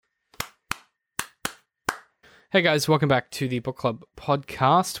Hey guys, welcome back to the Book Club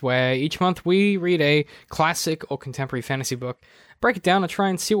podcast, where each month we read a classic or contemporary fantasy book, break it down and try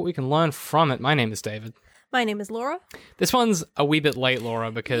and see what we can learn from it. My name is David. My name is Laura. This one's a wee bit late, Laura,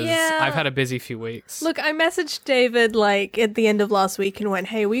 because I've had a busy few weeks. Look, I messaged David at the end of last week and went,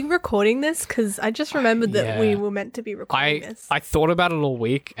 hey, are we recording this? Because I just remembered that we were meant to be recording this. I thought about it all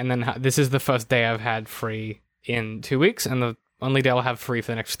week, and then this is the first day I've had free in 2 weeks, and the only day I'll have free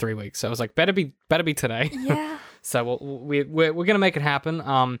for the next 3 weeks. So I was like, better be today. Yeah. So we're going to make it happen.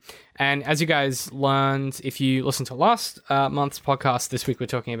 And as you guys learned, if you listened to last month's podcast, this week we're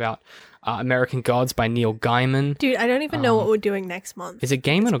talking about American Gods by Neil Gaiman. Dude, I don't even know what we're doing next month. Is it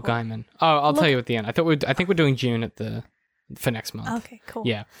Gaiman or Gaiman? Oh, I'll tell you at the end. I think we're doing June for next month. Okay, cool.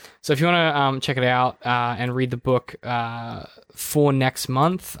 Yeah. So if you want to check it out and read the book for next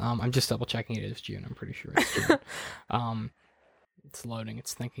month, I'm just double checking it is June. I'm pretty sure it's June. It's loading.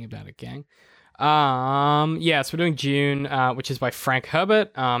 It's thinking about it, gang. So we're doing June, which is by Frank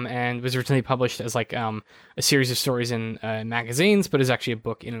Herbert, and was originally published as a series of stories in magazines, but is actually a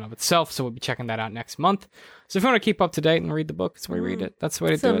book in and of itself. So we'll be checking that out next month. So if you want to keep up to date and read the book, that's where you read it. That's the way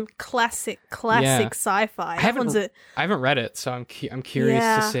to do it. Some classic sci-fi. I haven't read it, so I'm curious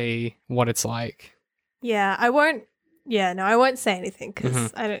to see what it's like. Yeah, I won't. Yeah, no, I won't say anything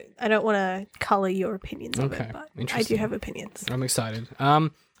because I don't want to color your opinions of it, but I do have opinions. I'm excited.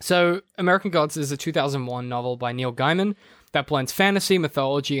 So American Gods is a 2001 novel by Neil Gaiman that blends fantasy,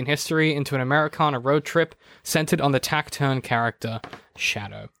 mythology, and history into an Americana road trip centered on the taciturn character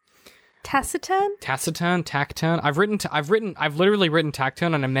Shadow. Taciturn? Taciturn. I've literally written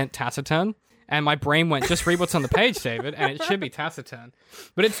taciturn and I meant taciturn. And my brain went, just read what's on the page, David, and it should be taciturn.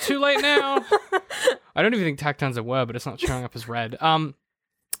 But it's too late now. I don't even think taciturn's a word, but it's not showing up as red.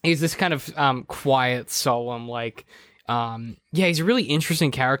 He's this kind of quiet, solemn, he's a really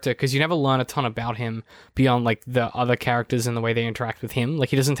interesting character because you never learn a ton about him beyond the other characters and the way they interact with him.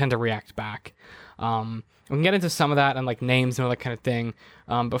 He doesn't tend to react back. We can get into some of that and names and all that kind of thing.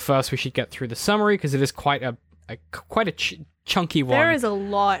 But first we should get through the summary because it is quite a chunky one. There is a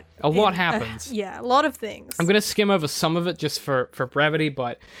lot. A lot happens. A lot of things. I'm going to skim over some of it just for brevity,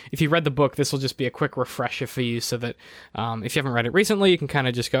 but if you read the book, this will just be a quick refresher for you so that if you haven't read it recently, you can kind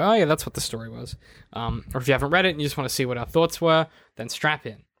of just go, oh yeah, that's what the story was. Or if you haven't read it and you just want to see what our thoughts were, then strap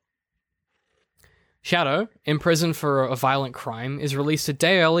in. Shadow, imprisoned for a violent crime, is released a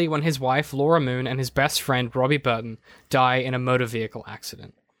day early when his wife, Laura Moon, and his best friend, Robbie Burton, die in a motor vehicle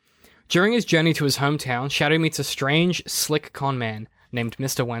accident. During his journey to his hometown, Shadow meets a strange, slick con man named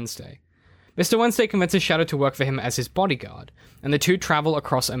Mr. Wednesday. Mr. Wednesday convinces Shadow to work for him as his bodyguard, and the two travel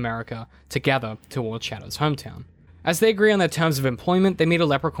across America together towards Shadow's hometown. As they agree on their terms of employment, they meet a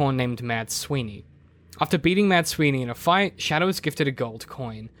leprechaun named Mad Sweeney. After beating Mad Sweeney in a fight, Shadow is gifted a gold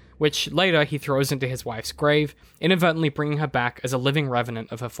coin, which later he throws into his wife's grave, inadvertently bringing her back as a living revenant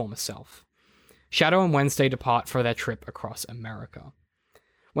of her former self. Shadow and Wednesday depart for their trip across America.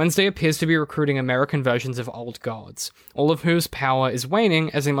 Wednesday appears to be recruiting American versions of old gods, all of whose power is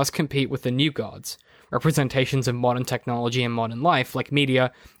waning as they must compete with the new gods, representations of modern technology and modern life like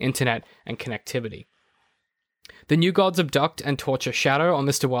media, internet, and connectivity. The new gods abduct and torture Shadow on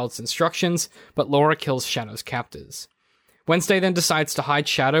Mr. World's instructions, but Laura kills Shadow's captors. Wednesday then decides to hide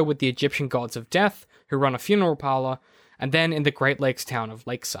Shadow with the Egyptian gods of death, who run a funeral parlor, and then in the Great Lakes town of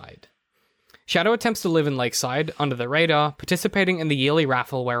Lakeside. Shadow attempts to live in Lakeside, under the radar, participating in the yearly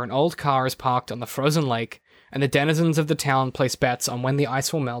raffle where an old car is parked on the frozen lake, and the denizens of the town place bets on when the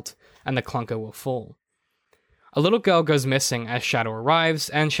ice will melt and the clunker will fall. A little girl goes missing as Shadow arrives,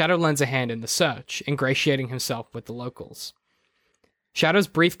 and Shadow lends a hand in the search, ingratiating himself with the locals. Shadow's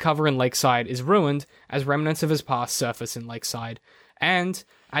brief cover in Lakeside is ruined as remnants of his past surface in Lakeside, and,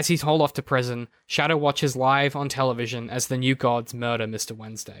 as he's hauled off to prison, Shadow watches live on television as the new gods murder Mr.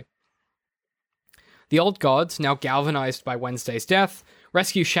 Wednesday. The old gods, now galvanized by Wednesday's death,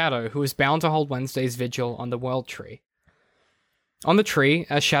 rescue Shadow, who is bound to hold Wednesday's vigil on the World Tree. On the tree,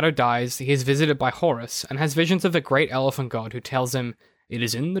 as Shadow dies, he is visited by Horus and has visions of the great elephant god who tells him, "It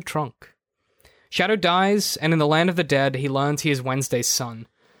is in the trunk." Shadow dies, and in the land of the dead, he learns he is Wednesday's son,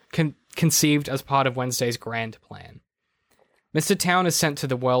 conceived as part of Wednesday's grand plan. Mr. Town is sent to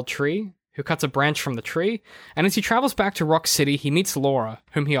the World Tree, who cuts a branch from the tree, and as he travels back to Rock City, he meets Laura,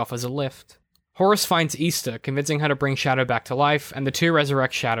 whom he offers a lift. Horus finds Easter, convincing her to bring Shadow back to life, and the two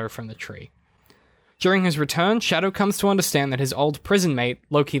resurrect Shadow from the tree. During his return, Shadow comes to understand that his old prison mate,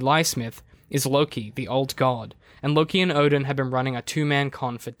 Loki Lysmith, is Loki, the old god, and Loki and Odin have been running a two-man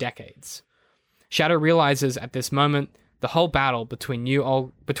con for decades. Shadow realizes at this moment the whole battle between new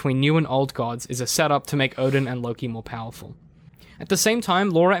and old gods is a setup to make Odin and Loki more powerful. At the same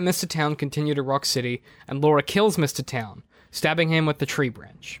time, Laura and Mr. Town continue to Rock City, and Laura kills Mr. Town, stabbing him with the tree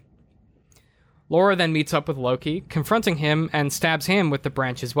branch. Laura then meets up with Loki, confronting him, and stabs him with the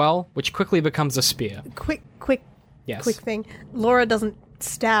branch as well, which quickly becomes a spear. Quick Yes. quick thing. Laura doesn't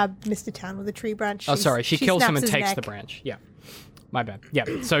stab Mr. Town with a tree branch. She kills him and takes neck. the branch. Yeah. My bad. Yeah,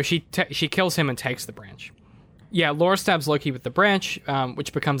 so she kills him and takes the branch. Yeah, Laura stabs Loki with the branch,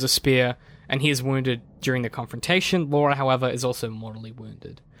 which becomes a spear, and he is wounded during the confrontation. Laura, however, is also mortally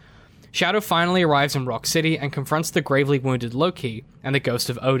wounded. Shadow finally arrives in Rock City and confronts the gravely wounded Loki and the ghost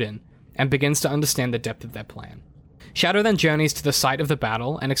of Odin, and begins to understand the depth of their plan. Shadow then journeys to the site of the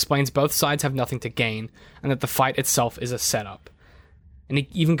battle and explains both sides have nothing to gain, and that the fight itself is a setup. And he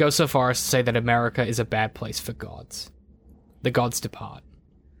even goes so far as to say that America is a bad place for gods. The gods depart.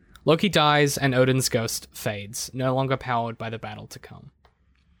 Loki dies, and Odin's ghost fades, no longer powered by the battle to come.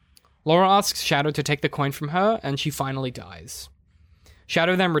 Laura asks Shadow to take the coin from her, and she finally dies.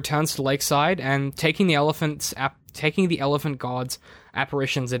 Shadow then returns to Lakeside, and taking the elephant god's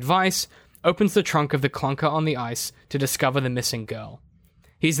apparition's advice, opens the trunk of the clunker on the ice to discover the missing girl.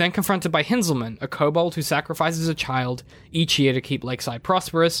 He's then confronted by Hinzelman, a kobold who sacrifices a child each year to keep Lakeside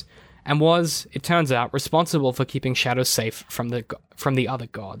prosperous, and was, it turns out, responsible for keeping Shadow safe from the other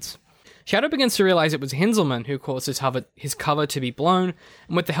gods. Shadow begins to realize it was Hinzelman who caused his cover to be blown,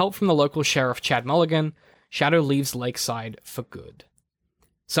 and with the help from the local sheriff Chad Mulligan, Shadow leaves Lakeside for good.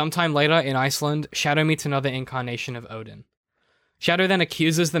 Sometime later, in Iceland, Shadow meets another incarnation of Odin. Shadow then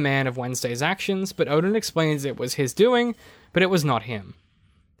accuses the man of Wednesday's actions, but Odin explains it was his doing, but it was not him.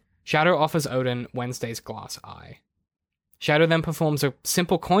 Shadow offers Odin Wednesday's glass eye. Shadow then performs a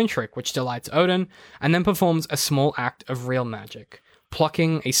simple coin trick which delights Odin, and then performs a small act of real magic,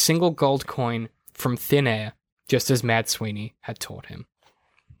 plucking a single gold coin from thin air, just as Mad Sweeney had taught him.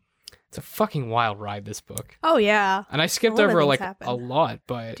 It's a fucking wild ride, this book. Oh, yeah. And I skipped over a lot,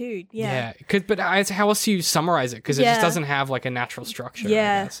 but... Dude, yeah. But how else do you summarize it? Because it just doesn't have, like, a natural structure, I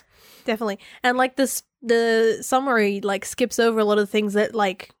guess. Definitely. And, like, the summary, like, skips over a lot of things that,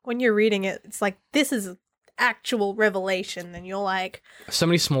 like, when you're reading it, it's like, this is actual revelation, and you're like... So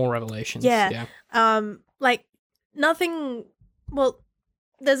many small revelations. Yeah. Like, nothing... Well,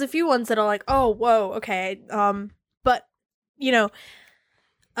 there's a few ones that are like, oh, whoa, okay. But, you know...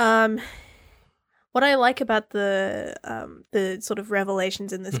 what I like about the sort of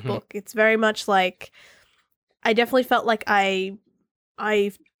revelations in this book, it's very much like, I definitely felt like I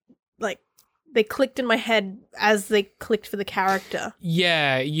like, they clicked in my head as they clicked for the character.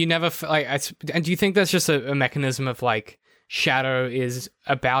 Yeah, you never and do you think that's just a mechanism of, like, Shadow is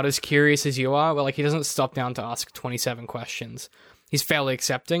about as curious as you are? Well, like, he doesn't stop down to ask 27 questions. He's fairly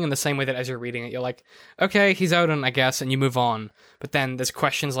accepting in the same way that as you're reading it, you're like, okay, he's Odin, I guess, and you move on. But then there's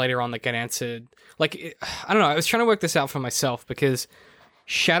questions later on that get answered. Like, I don't know, I was trying to work this out for myself because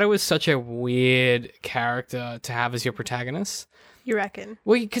Shadow is such a weird character to have as your protagonist. You reckon?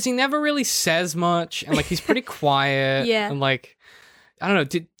 Well, because he never really says much, and, like, he's pretty quiet. Yeah. And, like, I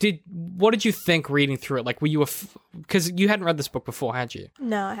don't know, what did you think reading through it? Like, were you because you hadn't read this book before, had you?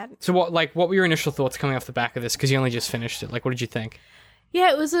 No, I hadn't. So what were your initial thoughts coming off the back of this? Because you only just finished it. Like, what did you think?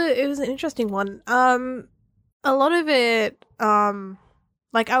 Yeah, it was an interesting one. A lot of it,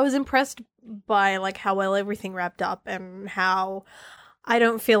 like, I was impressed by, like, how well everything wrapped up and how I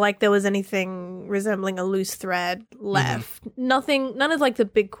don't feel like there was anything resembling a loose thread left. None of, like, the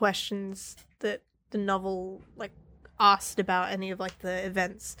big questions that the novel, like, asked about any of, like, the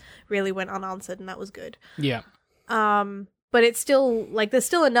events really went unanswered, and that was good. Yeah. But it's still, like, there's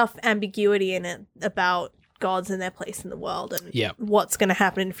still enough ambiguity in it about gods and their place in the world and what's going to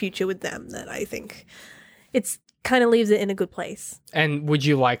happen in the future with them that I think it's kind of leaves it in a good place. And would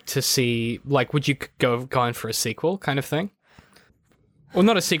you like to see, like, would you go in for a sequel kind of thing? Well,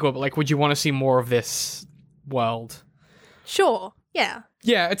 not a sequel, but, like, would you want to see more of this world? Sure. Yeah.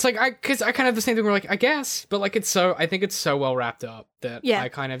 Yeah, it's like, because I kind of have the same thing where, like, I guess, but, like, I think it's so well wrapped up that I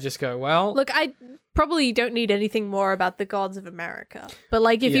kind of just go, well... Look, I probably don't need anything more about the gods of America, but,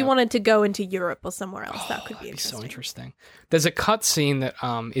 like, if you wanted to go into Europe or somewhere else, that could be interesting. So interesting. There's a cut scene that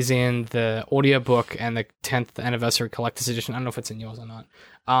is in the audiobook and the 10th anniversary collector's edition, I don't know if it's in yours or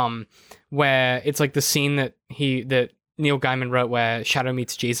not, where it's, like, the scene that Neil Gaiman wrote where Shadow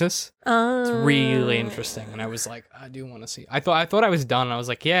meets Jesus. It's really interesting, and I was like, I do want to see. I thought I was done. And I was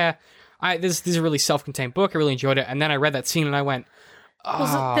like, yeah, this is a really self-contained book. I really enjoyed it, and then I read that scene and I went,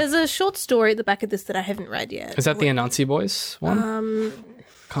 There's a short story at the back of this that I haven't read yet. Is that the Anansi Boys one?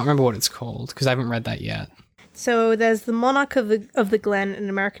 Can't remember what it's called because I haven't read that yet. So there's the Monarch of the Glen, an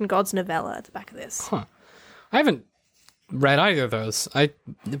American Gods novella at the back of this. Huh. I haven't read either of those.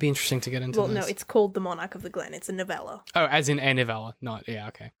 It'd be interesting to get into Well, those. no, it's called The Monarch of the Glen. It's a novella. Oh, as in a novella, not... Yeah,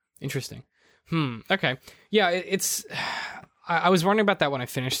 okay. Interesting. Okay. Yeah, it's... I was wondering about that when I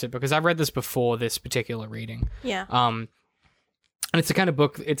finished it, because I've read this before this particular reading. Yeah. And it's the kind of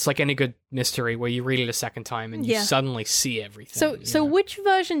book, it's like any good mystery where you read it a second time and you suddenly see everything. So which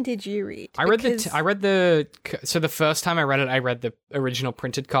version did you read? So the first time I read it, I read the original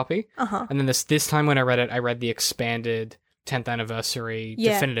printed copy. Uh-huh. And then this time when I read it, I read the expanded 10th anniversary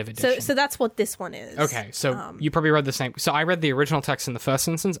definitive edition. So that's what this one is. Okay, so you probably read the same. So I read the original text in the first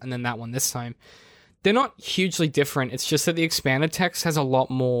instance and then that one this time. They're not hugely different. It's just that the expanded text has a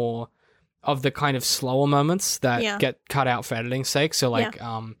lot more of the kind of slower moments that get cut out for editing's sake. So like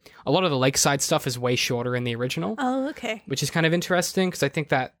a lot of the lakeside stuff is way shorter in the original. Oh, okay. Which is kind of interesting because I think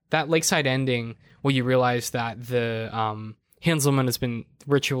that lakeside ending where you realize that the Hinzelman has been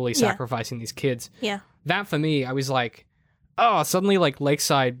ritually sacrificing these kids. Yeah. That for me, I was like, oh, suddenly like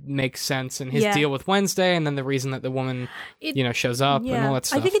lakeside makes sense and his deal with Wednesday and then the reason that the woman, shows up and all that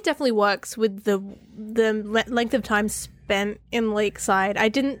stuff. I think it definitely works with the length of time spent in Lakeside. I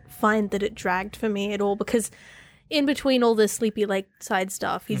didn't find that it dragged for me at all because in between all the Sleepy Lakeside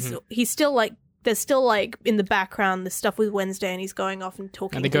stuff, he's still like, there's still like in the background the stuff with Wednesday and he's going off and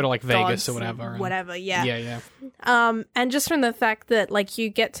talking. And they go to like Vegas or whatever. Yeah. Yeah. And just from the fact that like you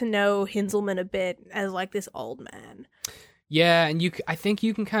get to know Hinzelman a bit as like this old man. Yeah, and I think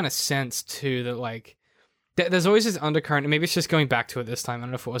you can kind of sense too that like there's always this undercurrent, and maybe it's just going back to it this time. I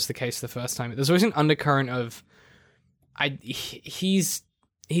don't know if it was the case the first time. There's always an undercurrent of he's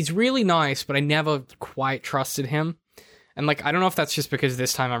really nice, but I never quite trusted him. And like I don't know if that's just because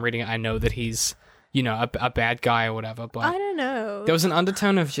this time I'm reading it, I know that he's a bad guy or whatever. But I don't know. There was an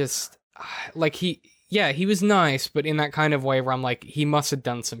undertone of just like he was nice, but in that kind of way where I'm like, he must have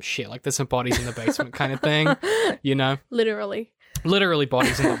done some shit. Like there's some bodies in the basement kind of thing, Literally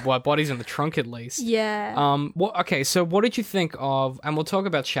bodies in the trunk at least. Yeah. Okay, so what did you think of, and we'll talk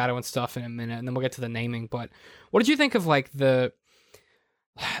about Shadow and stuff in a minute, and then we'll get to the naming, but what did you think of like this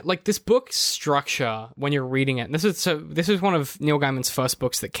book structure when you're reading it? And this is one of Neil Gaiman's first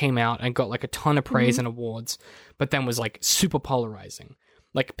books that came out and got like a ton of praise and awards, but then was like super polarizing.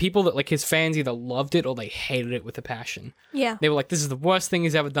 Like, people that, like, his fans either loved it or they hated it with a passion. Yeah. They were like, this is the worst thing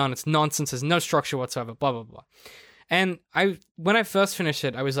he's ever done. It's nonsense. There's no structure whatsoever, blah, blah, blah. And when I first finished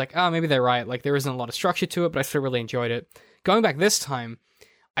it, I was like, oh, maybe they're right. Like, there isn't a lot of structure to it, but I still really enjoyed it. Going back this time,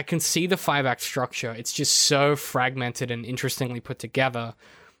 I can see the 5-act structure. It's just so fragmented and interestingly put together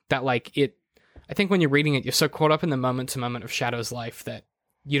that, like, I think when you're reading it, you're so caught up in the moment-to-moment of Shadow's life that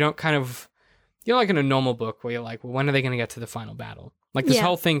you don't kind of... You're like in a normal book where you're like, well, when are they going to get to the final battle? Like, this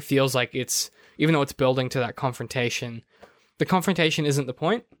whole thing feels like it's, even though it's building to that confrontation, the confrontation isn't the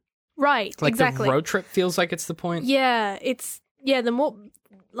point. Right, like, exactly. The road trip feels like it's the point. Yeah, the more,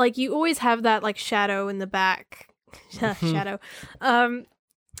 like, you always have that, like, shadow in the back. Shadow.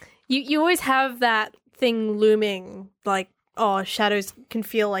 You always have that thing looming, like, oh, shadows can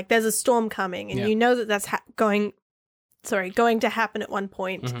feel like there's a storm coming, and you know that that's going to happen at one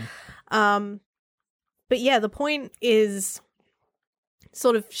point. But yeah, the point is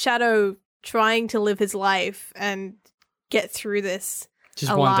sort of Shadow trying to live his life and get through this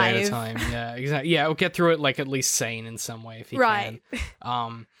just alive. One day at a time. Yeah, exactly. Yeah, we'll get through it like at least sane in some way if he can.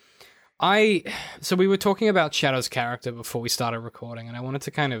 So we were talking about Shadow's character before we started recording, and I wanted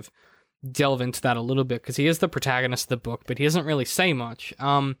to kind of delve into that a little bit because he is the protagonist of the book, but he doesn't really say much.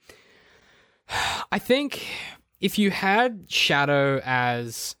 I think if you had Shadow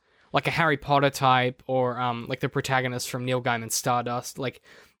as like a Harry Potter type or like the protagonist from Neil Gaiman's Stardust, like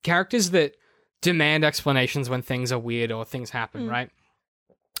characters that demand explanations when things are weird or things happen, right?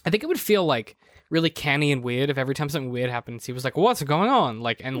 I think it would feel like really canny and weird if every time something weird happens, he was like, what's going on?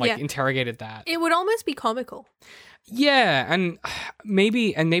 Like, and like interrogated that. It would almost be comical. Yeah, and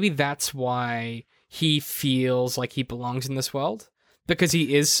maybe that's why he feels like he belongs in this world, because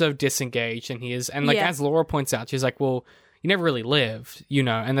he is so disengaged and as Laura points out, she's like, well, you never really lived,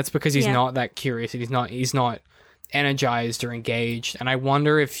 and that's because he's not that curious and he's not energized or engaged. And I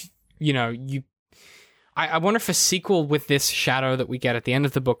wonder if, I wonder if a sequel with this Shadow that we get at the end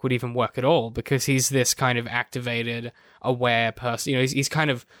of the book would even work at all, because he's this kind of activated, aware person. He's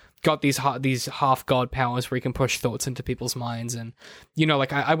kind of got these half god powers where he can push thoughts into people's minds, and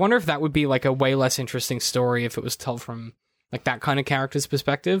I wonder if that would be like a way less interesting story if it was told from like that kind of character's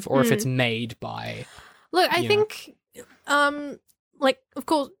perspective, or if it's made by. Look, I think, like of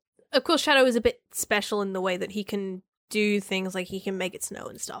course, Shadow is a bit special in the way that he can do things, like he can make it snow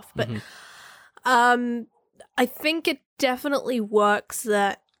and stuff, but. I think it definitely works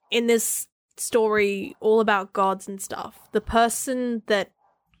that in this story all about gods and stuff, the person that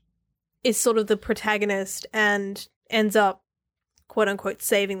is sort of the protagonist and ends up, quote unquote,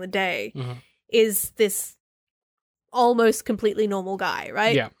 saving the day is this almost completely normal guy,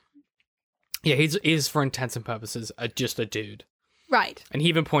 right? Yeah. Yeah, he's for intents and purposes just a dude. Right. And he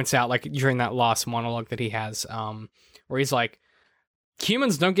even points out, like, during that last monologue that he has, where he's like,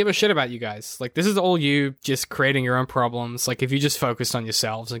 humans don't give a shit about you guys. Like, this is all you just creating your own problems. Like, if you just focused on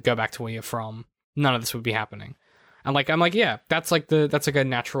yourselves and go back to where you're from, none of this would be happening. And, like, I'm like, yeah, that's like a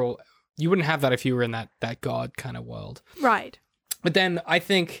natural... You wouldn't have that if you were in that god kind of world. Right. But then I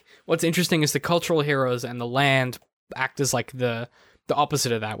think what's interesting is the cultural heroes and the land act as, like, the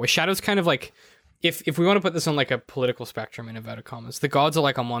opposite of that, where Shadow's kind of like... If we want to put this on, like, a political spectrum, in inverted commas, the gods are,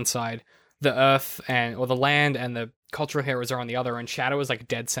 like, on one side, the earth or the land and the cultural heroes are on the other, and Shadow is, like,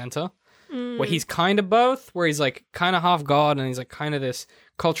 dead center, where he's kind of both, where he's, like, kind of half god, and he's, like, kind of this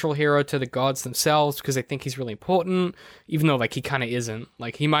cultural hero to the gods themselves, because they think he's really important, even though, like, he kind of isn't.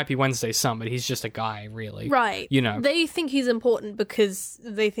 Like, he might be Wednesday's son, but he's just a guy, really. Right. You know? They think he's important because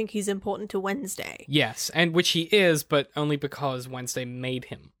they think he's important to Wednesday. Yes, and which he is, but only because Wednesday made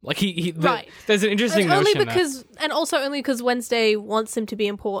him. Like, Right. There's an interesting only notion because, and also only because Wednesday wants him to be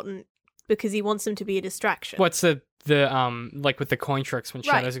important because he wants him to be a distraction. What's the like with the coin tricks when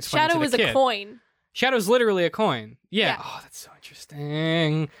Shadow's explaining Shadow to the is kid. a coin. Shadow's literally a coin. Yeah. Yeah. Oh, that's so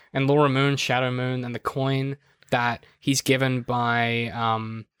interesting. And Laura Moon, Shadow Moon, and the coin that he's given by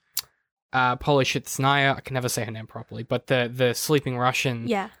Polishitsnaya. I can never say her name properly, but the sleeping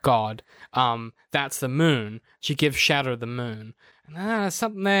Russian god. That's the moon. She gives Shadow the moon. And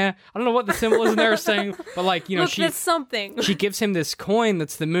something there. I don't know what the symbolism there is saying, but, like, you know, Look, that's something. She gives him this coin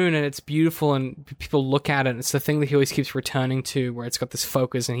that's the moon, and it's beautiful, and people look at it, and it's the thing that he always keeps returning to, where it's got this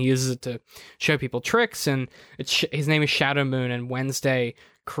focus, and he uses it to show people tricks, and his name is Shadow Moon, and Wednesday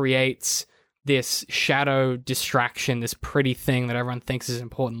creates this shadow distraction, this pretty thing that everyone thinks is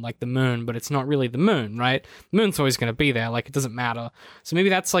important, like the moon, but it's not really the moon, right? The moon's always going to be there, like, it doesn't matter. So maybe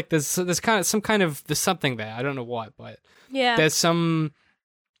that's, like, there's something there. I don't know what, but there's some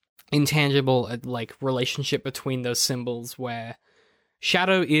intangible, like, relationship between those symbols where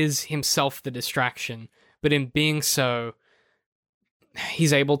Shadow is himself the distraction, but in being so,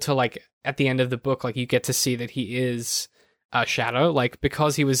 he's able to, like, at the end of the book, like, you get to see that he is Shadow, like,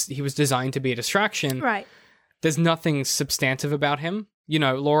 because he was designed to be a distraction. Right. There's nothing substantive about him. You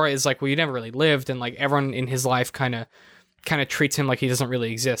know, Laura is like, well, you never really lived, and, like, everyone in his life kind of treats him like he doesn't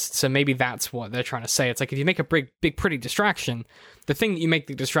really exist. So maybe that's what they're trying to say. It's like, if you make a big pretty distraction, the thing that you make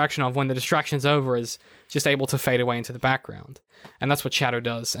the distraction of when the distraction's over is just able to fade away into the background, and that's what Shadow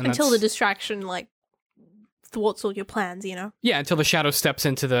does. And until the distraction, like, thwarts all your plans, you know? Yeah, until the shadow steps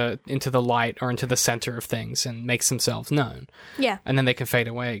into the light or into the center of things and makes themselves known. Yeah. And then they can fade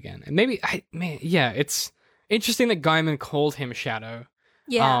away again. And maybe, it's interesting that Gaiman called him Shadow.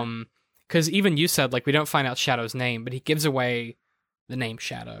 Yeah. Because even you said, like, we don't find out Shadow's name, but he gives away the name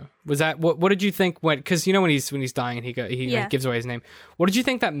Shadow. Was that, what did you think when, because you know when he's dying and he like, gives away his name. What did you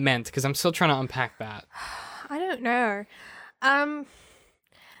think that meant? Because I'm still trying to unpack that. I don't know.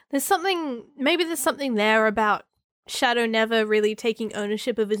 There's something there about Shadow never really taking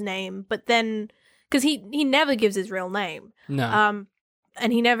ownership of his name, but then, because he never gives his real name. No.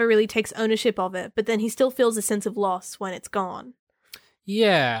 And he never really takes ownership of it, but then he still feels a sense of loss when it's gone.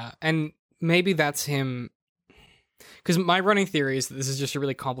 Yeah, and maybe that's him, because my running theory is that this is just a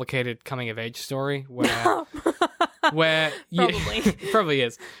really complicated coming-of-age story, where... Probably. Probably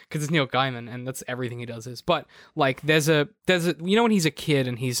is, because it's Neil Gaiman and that's everything he does is. But, like, there's a you know when he's a kid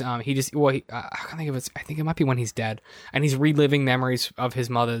and he's I can't think of it. I think it might be when he's dead and he's reliving memories of his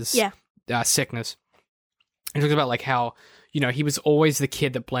mother's sickness. And he talks about, like, how, you know, he was always the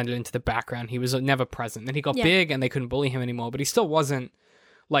kid that blended into the background. He was never present. Then he got big and they couldn't bully him anymore, but he still wasn't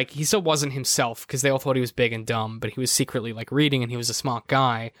himself, because they all thought he was big and dumb, but he was secretly, like, reading and he was a smart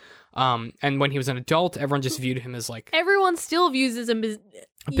guy. And when he was an adult, everyone just viewed him as, like... Everyone still views him as...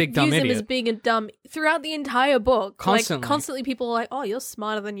 A big dumb idiot. Him as big and dumb throughout the entire book. Constantly. Like, constantly people are like, oh, you're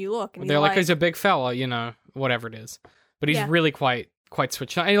smarter than you look. And they're like, he's a big fella, you know, whatever it is. But he's really quite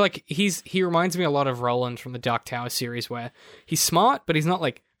switched on. And, like, he reminds me a lot of Roland from the Dark Tower series, where he's smart, but he's not,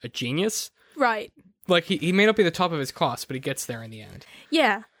 like, a genius. Right. Like, he may not be the top of his class, but he gets there in the end.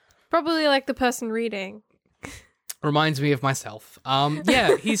 Yeah. Probably like the person reading. Reminds me of myself.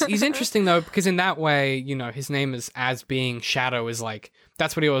 Yeah, he's interesting, though, because in that way, you know, his name is as being Shadow is, like,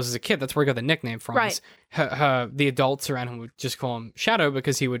 that's what he was as a kid. That's where he got the nickname from. Right. The adults around him would just call him Shadow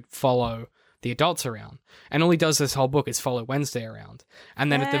because he would follow the adults around. And all he does this whole book is follow Wednesday around.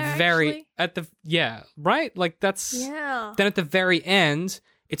 And then right? Like, that's... Yeah. Then at the very end,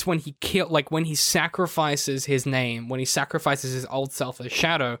 it's when he when he sacrifices his name, when he sacrifices his old self as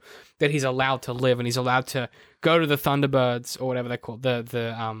Shadow, that he's allowed to live and he's allowed to go to the Thunderbirds or whatever they're called,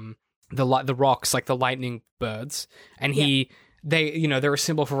 the rocks, like the lightning birds, and they're a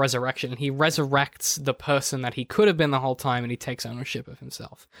symbol for resurrection, and he resurrects the person that he could have been the whole time, and he takes ownership of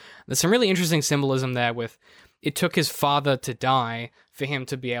himself. There's some really interesting symbolism there with it took his father to die for him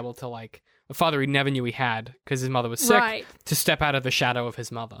to be able to, like, a father he never knew he had because his mother was sick, Right. to step out of the shadow of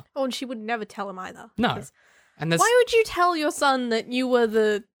his mother. Oh, and she would never tell him either. No. 'Cause And there's, why would you tell your son that you were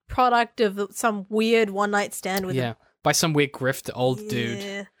the product of some weird one-night stand with yeah, by some weird grift old dude.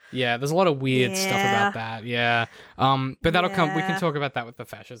 Yeah. Yeah, there's a lot of weird stuff Yeah. about that. Yeah. But that'll come. We can Yeah. talk about that with the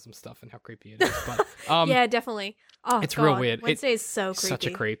fascism stuff and how creepy it is. But Yeah, definitely. Oh, it's God. real weird. Wednesday is so creepy. such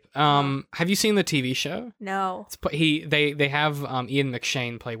a creep. Have you seen the TV show? No. They have Ian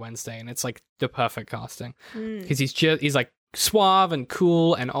McShane play Wednesday, and it's like the perfect casting Mm. because he's like suave and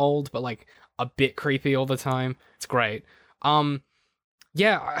cool and old, but like a bit creepy all the time. It's great.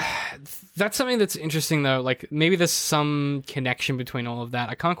 Yeah, that's something that's interesting though. Like maybe there's some connection between all of that.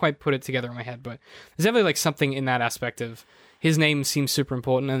 I can't quite put it together in my head, but there's definitely like something in that aspect of his name seems super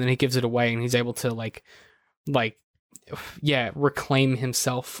important, and then he gives it away, and he's able to like reclaim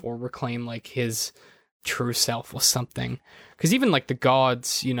himself or reclaim like his true self or something. Because even like the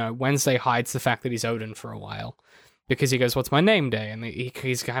gods, Wednesday hides the fact that he's Odin for a while because he goes, "What's my name day?" And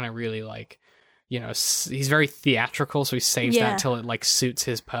he's kind of really like. He's very theatrical, so he saves that till it like suits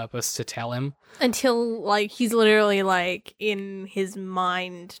his purpose to tell him. Until like he's literally like in his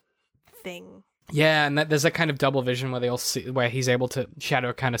mind thing. Yeah, and there's that kind of double vision where he's able to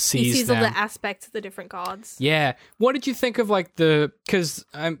Shadow kind of sees He sees them. all the aspects of the different gods. Yeah, what did you think of like because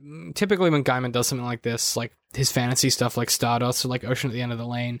typically when Gaiman does something like this, like his fantasy stuff, like Stardust or like Ocean at the End of the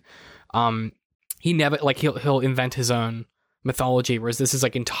Lane, he never like he'll invent his own mythology, whereas this is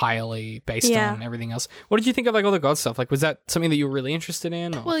like entirely based on everything else. What did you think of like all the god stuff? Like, was that something that you were really interested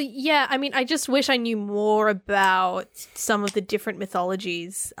in? Or? Well, yeah, I mean, I just wish I knew more about some of the different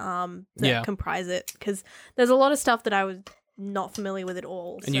mythologies that comprise it, because there's a lot of stuff that I was not familiar with at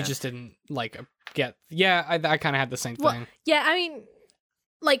all. And you just didn't like get. Yeah, I kind of had the same thing. Yeah, I mean,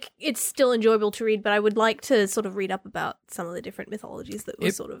 like it's still enjoyable to read, but I would like to sort of read up about some of the different mythologies that were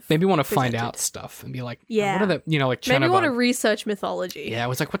sort of maybe want to find out stuff and be like, yeah, what are the like Chernobog? Maybe want to research mythology. Yeah, it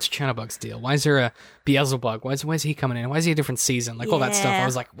was like, what's Chernobog's deal? Why is there a Beelzebub? Why's he coming in? Why is he a different season? Like all that stuff. I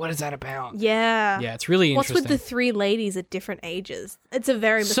was like, what is that about? Yeah, it's really interesting. What's with the three ladies at different ages? It's a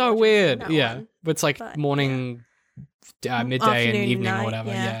very so weird. Yeah, one. But it's like morning. Midday and evening night, or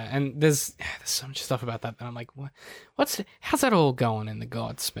whatever, and there's so much stuff about that I'm like, how's that all going in the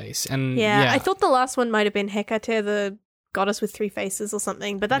god space? And I thought the last one might have been Hecate, the goddess with three faces or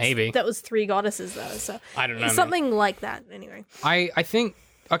something, but that was three goddesses though, so I don't know, something like that. Anyway, I think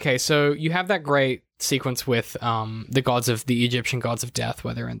okay, so you have that great sequence with the Egyptian gods of death,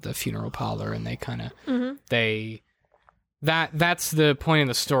 where they're in the funeral parlor and they kind of that's the point in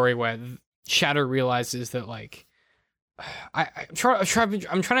the story where Shadow realizes that like. I'm trying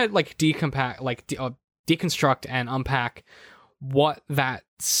to like deconstruct and unpack what that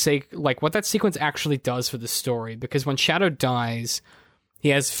sequence actually does for the story, because when Shadow dies, he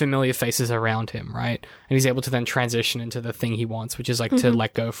has familiar faces around him, right? And he's able to then transition into the thing he wants, which is like to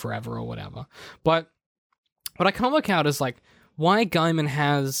let go forever or whatever. But what I can't work out is like why Gaiman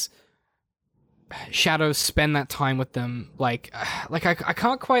has Shadow spend that time with them. Like I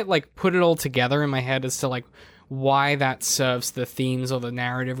can't quite like put it all together in my head as to like why that serves the themes or the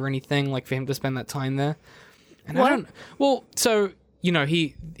narrative or anything, like for him to spend that time there. And I don't. Well, so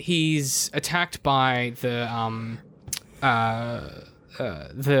he's attacked by the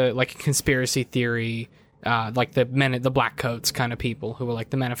like conspiracy theory, like the black coats kind of people who are like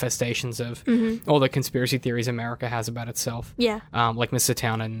the manifestations of all the conspiracy theories America has about itself. Yeah. Like Mr.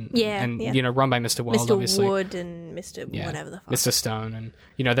 Town and run by Mr. World, Mr. obviously. Wood and Mr. whatever the fuck. Mr. Stone, and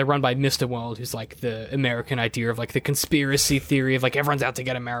they're run by Mr. World, who's like the American idea of like the conspiracy theory of like everyone's out to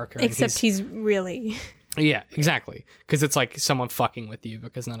get America. Except he's really. Yeah, exactly. Because it's like someone fucking with you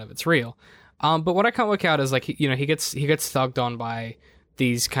because none of it's real. But what I can't work out is like he gets thugged on by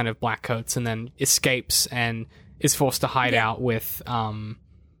these kind of black coats and then escapes and is forced to hide out with the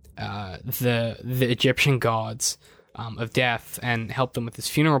Egyptian gods of death and help them with this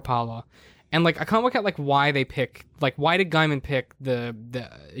funeral parlor. And like I can't work out like why did Gaiman pick the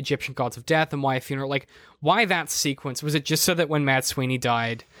Egyptian gods of death and why a funeral, like why that sequence? Was it just so that when Mad Sweeney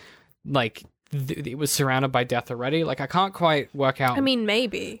died, like it was surrounded by death already? Like I can't quite work out. I mean,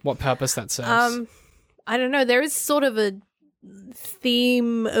 maybe what purpose that serves. I don't know. There is sort of a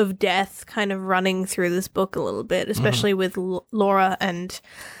theme of death kind of running through this book a little bit, especially with Laura and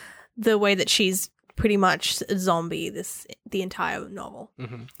the way that she's pretty much a zombie the entire novel.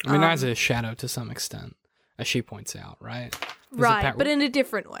 I mean, as a shadow to some extent, as she points out, right? Right, but in a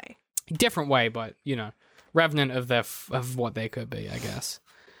different way. Different way, but, you know, revenant of of what they could be, I guess.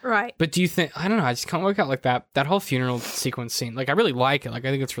 Right. But do you think, I don't know, I just can't work out like that whole funeral sequence scene. Like, I really like it. Like,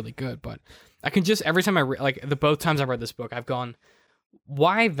 I think it's really good, but I can just, every time both times I've read this book, I've gone,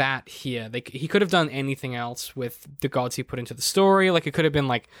 why that here? He could have done anything else with the gods he put into the story. Like, it could have been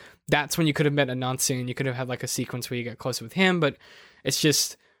like, that's when you could have met Anansi and you could have had like a sequence where you get closer with him, but it's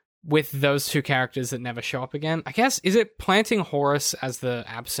just with those two characters that never show up again. I guess, is it planting Horus as the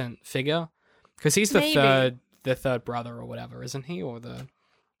absent figure? Because he's the third brother or whatever, isn't he? Or the...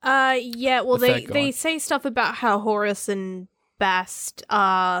 yeah, well, they say stuff about how Horus and Bast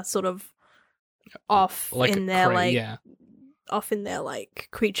are sort of off like in their off in their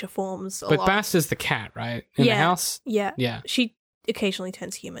creature forms. But Bast is the cat, right? In the house? Yeah. Yeah. She occasionally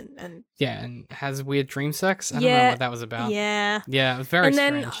turns human and has weird dream sex. I don't know what that was about. Yeah. Yeah, it was very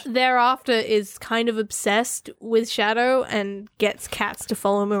strange. And then thereafter is kind of obsessed with Shadow and gets cats to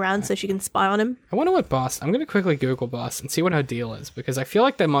follow him around so she can spy on him. I wonder what Bast... I'm going to quickly Google Bast and see what her deal is, because I feel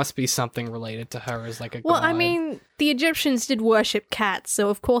like there must be something related to her as like a god. Well, I mean, the Egyptians did worship cats, so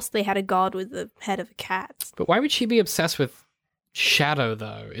of course they had a god with the head of a cat. But why would she be obsessed with Shadow,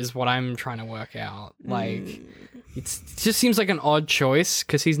 though, is what I'm trying to work out. Like, it just seems like an odd choice,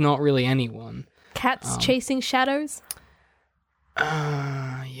 because he's not really anyone. Cats chasing shadows?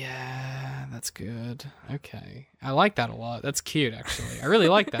 Yeah, that's good. Okay. I like that a lot. That's cute, actually. I really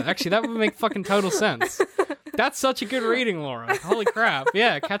like that. Actually, that would make fucking total sense. That's such a good reading, Laura. Holy crap.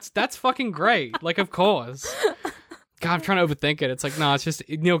 Yeah, cats, that's fucking great. Like, of course. God, I'm trying to overthink it. It's like, no, it's just,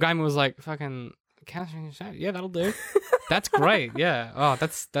 Neil Gaiman was like, fucking... Yeah, that'll do. That's great. Yeah. Oh,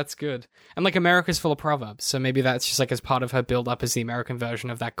 that's good. And like, America's full of proverbs, so maybe that's just like as part of her build up as the American version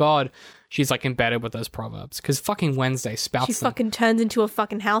of that god. She's like embedded with those proverbs because fucking Wednesday spouts She them. fucking turns into a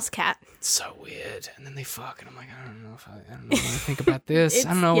fucking house cat. It's so weird. And then they fuck, and I'm like, I don't know what I think about this.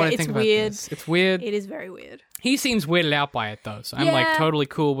 I don't know what I think about this. It's weird. It is very weird. He seems weirded out by it though, so I'm like totally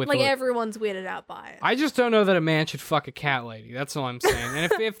cool with everyone's weirded out by it. I just don't know that a man should fuck a cat lady. That's all I'm saying.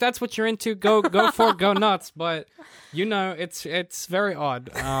 And if that's what you're into, go for it, go nuts. But you know, it's very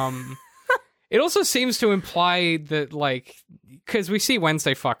odd. It also seems to imply that because we see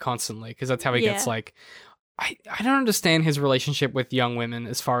Wednesday fuck constantly, because that's how he gets like. I don't understand his relationship with young women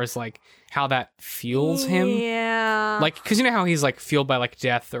as far as like how that fuels him. Yeah. Like, because you know how he's like fueled by like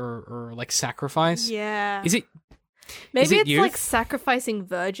death or like sacrifice. Yeah. Is it? Maybe it's youth? like sacrificing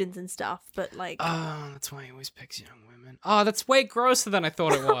virgins and stuff, but like. Oh, that's why he always picks young women. Oh, that's way grosser than I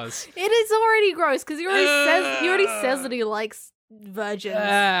thought it was. It is already gross because he already says that he likes virgins.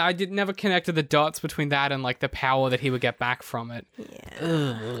 I never connected the dots between that and like the power that he would get back from it.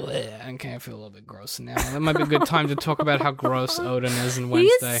 Yeah. Okay, I feel a little bit gross now. That might be a good time to talk about how gross Odin is in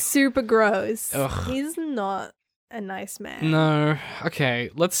Wednesday. He is super gross. Ugh. He's not a nice man. No. Okay,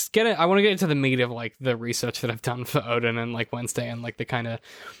 let's get it. I want to get into the meat of like the research that I've done for Odin and like Wednesday and like the kind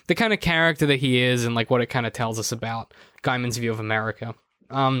of character that he is and like what it kind of tells us about Gaiman's view of America.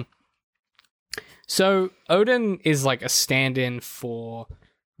 So Odin is like a stand-in for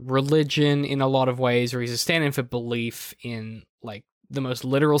religion in a lot of ways, or he's a stand-in for belief in like the most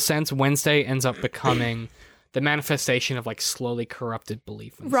literal sense. Wednesday ends up becoming the manifestation of like slowly corrupted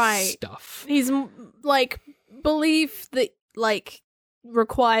belief and stuff. He's like belief that like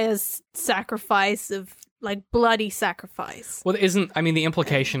requires sacrifice of like bloody sacrifice. Well, the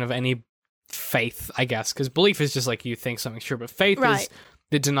implication of any faith, I guess, because belief is just like you think something's true, but faith is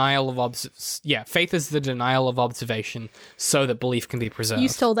the denial of faith is the denial of observation so that belief can be preserved. You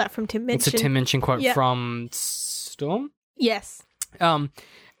stole that from Tim Minchin. It's a Tim Minchin quote from Storm. Yes.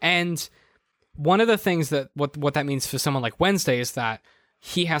 And one of the things that what that means for someone like Wednesday is that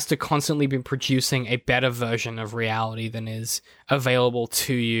he has to constantly be producing a better version of reality than is available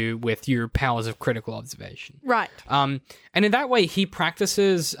to you with your powers of critical observation. Right. And in that way, he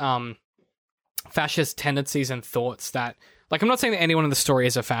practices fascist tendencies and thoughts that, like, I'm not saying that anyone in the story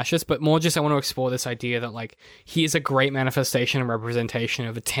is a fascist, but more just I want to explore this idea that, like, he is a great manifestation and representation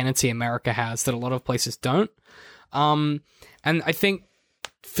of a tendency America has that a lot of places don't. And I think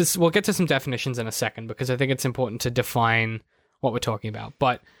we'll get to some definitions in a second because I think it's important to define what we're talking about.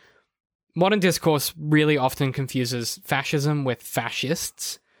 But modern discourse really often confuses fascism with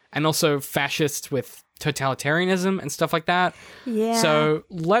fascists and also fascists with totalitarianism and stuff like that. Yeah. So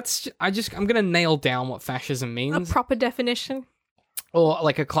I'm going to nail down what fascism means. A proper definition. Or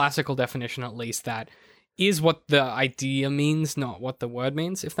like a classical definition at least, that is what the idea means, not what the word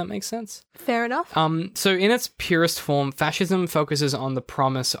means, if that makes sense. Fair enough. So in its purest form, fascism focuses on the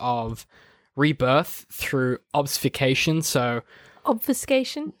promise of rebirth through obfuscation. So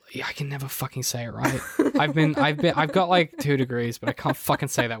Obfuscation. yeah, I can never fucking say it right. I've got like 2 degrees, but I can't fucking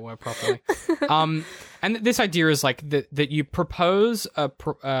say that word properly. And this idea is like that you propose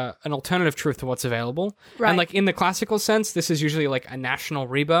an alternative truth to what's available, Right. and like in the classical sense, this is usually like a national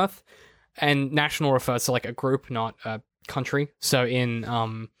rebirth, and national refers to like a group, not a country. So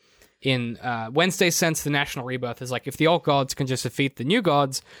in Wednesday's sense, the national rebirth is like if the old gods can just defeat the new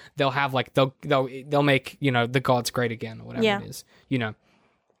gods, they'll have like they'll make, you know, the gods great again, or whatever it is, you know.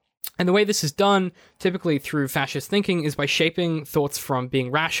 And the way this is done, typically through fascist thinking, is by shaping thoughts from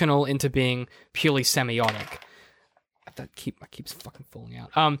being rational into being purely semiotic. That keeps fucking falling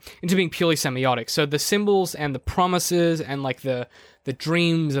out. Into being purely semiotic. So the symbols and the promises and like the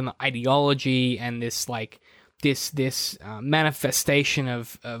dreams and the ideology and this like this manifestation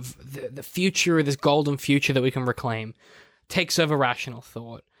of the future, this golden future that we can reclaim, takes over rational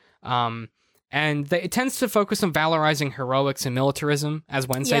thought. And it tends to focus on valorizing heroics and militarism, as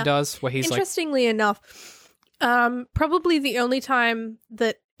Wednesday does, where he's Interestingly enough, probably the only time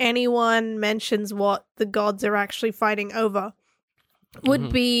that anyone mentions what the gods are actually fighting over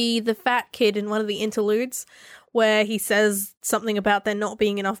would be the fat kid in one of the interludes, where he says something about there not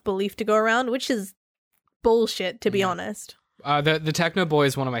being enough belief to go around, which is bullshit, to be honest. The Techno Boy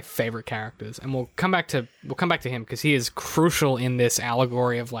is one of my favorite characters, and we'll come back to him because he is crucial in this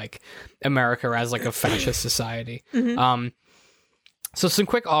allegory of like America as like a fascist society. So some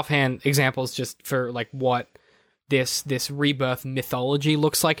quick offhand examples just for like what this rebirth mythology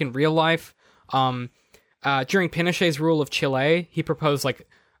looks like in real life. During Pinochet's rule of Chile, he proposed like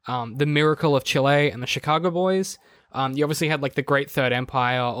the miracle of Chile and the Chicago Boys. You obviously had like the Great Third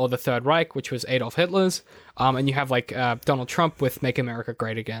Empire or the Third Reich, which was Adolf Hitler's, and you have like Donald Trump with Make America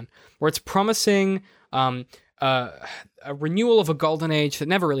Great Again, where it's promising a renewal of a golden age that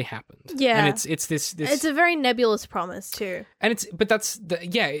never really happened. Yeah, and it's this. It's a very nebulous promise too. And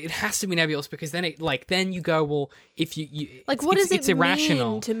it has to be nebulous because then then you go, well, if you like, what does it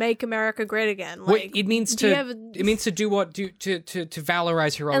irrational mean to make America great again? Well, Like, it means to do what to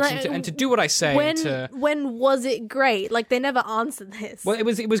valorize heroics and to do what I say. When was it great? Like, they never answered this. Well, it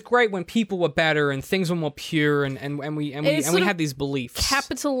was great when people were better and things were more pure and we had these beliefs.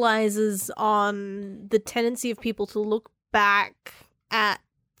 Capitalizes on the tendency of people to look back at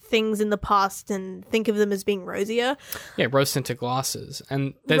things in the past and think of them as being rosier. Yeah, rose tinted glasses.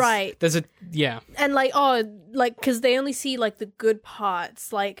 And there's a and because they only see like the good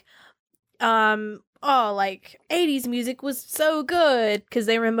parts, like like 80s music was so good because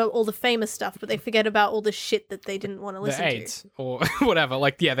they remember all the famous stuff, but they forget about all the shit that they didn't want to listen the AIDS or whatever.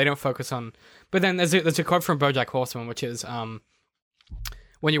 Like, yeah, they don't focus on. But then there's a quote from BoJack Horseman, which is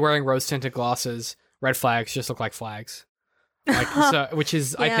when you're wearing rose tinted glasses, red flags just look like flags. Like, so, which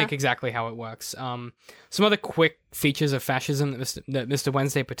is, I think, exactly how it works. Some other quick features of fascism that Mr.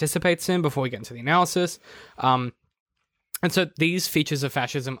 Wednesday participates in before we get into the analysis. And so these features of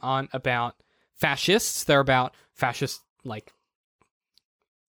fascism aren't about fascists; they're about fascist like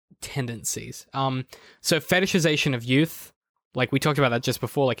tendencies. So fetishization of youth, like we talked about that just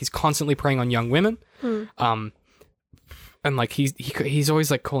before. Like, he's constantly preying on young women. And like he's always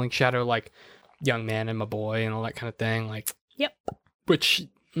like calling Shadow like young man and my boy and all that kind of thing. Like. Yep. Which,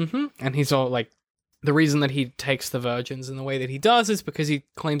 and he's all like, the reason that he takes the virgins in the way that he does is because he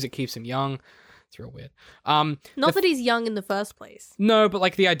claims it keeps him young. It's real weird. Not that he's young in the first place. No, but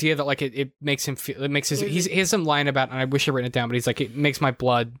like the idea that like it makes him feel, it makes his, he has some line about, and I wish I'd written it down, but he's like, it makes my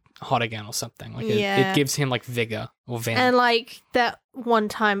blood hot again or something. Like it gives him like vigor or vim. And like that one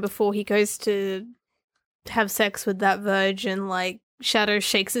time before he goes to have sex with that virgin, like, Shadow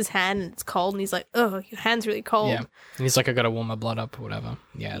shakes his hand and it's cold, and he's like, "Oh, your hand's really cold." Yeah, and he's like, "I gotta warm my blood up or whatever."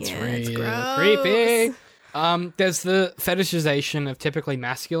 Yeah, it's it's real creepy. There's the fetishization of typically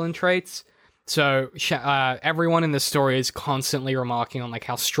masculine traits. So everyone in the story is constantly remarking on like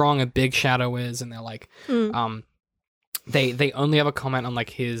how strong a big Shadow is, and they're like, they only have a comment on like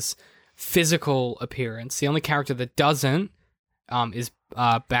his physical appearance. The only character that doesn't is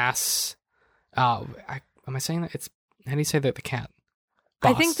Bass. Am I saying that? It's how do you say that? The cat.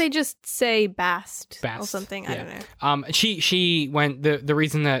 Bast. I think they just say Bast or something. Yeah. I don't know. She went the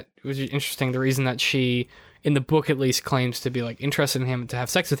reason that it was interesting. The reason that she, in the book at least, claims to be like interested in him and to have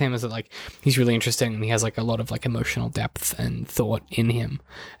sex with him is that like he's really interesting and he has like a lot of like emotional depth and thought in him.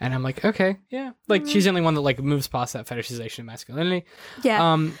 And I'm like, okay, yeah. Like she's the only one that like moves past that fetishization of masculinity.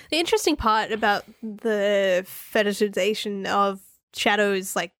 Yeah. The interesting part about the fetishization of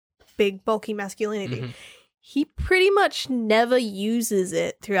Shadow's like big, bulky masculinity. He pretty much never uses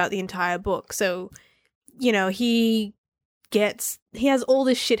it throughout the entire book. So, you know, he has all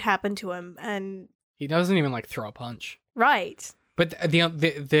this shit happen to him, and he doesn't even like throw a punch. Right. But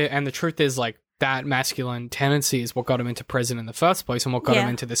the truth is, like, that masculine tendency is what got him into prison in the first place, and what got him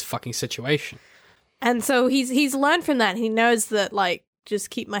into this fucking situation. And so he's learned from that. He knows that, like,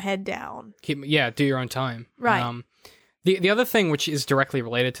 just keep my head down. Do your own time. Right. The other thing which is directly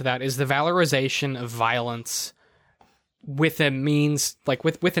related to that is the valorization of violence with a means, like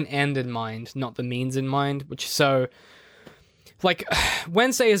with an end in mind, not the means in mind, which so like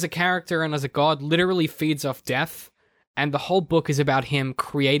Wednesday as a character and as a god literally feeds off death, and the whole book is about him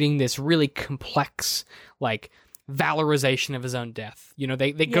creating this really complex, like, valorization of his own death. You know,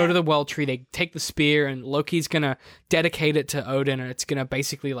 they go to the World Tree, they take the spear, and Loki's gonna dedicate it to Odin, and it's gonna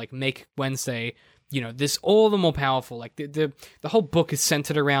basically, like, make Wednesday, you know, this all the more powerful. Like, the whole book is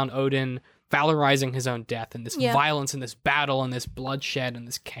centered around Odin valorizing his own death, and this violence, and this battle, and this bloodshed, and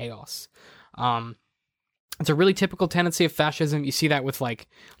this chaos. It's a really typical tendency of fascism. You see that with, like,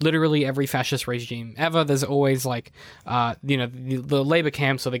 literally every fascist regime ever. There's always, like, you know, the labor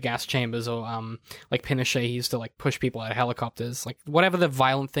camps or the gas chambers, or like Pinochet, he used to, like, push people out of helicopters. Like, whatever the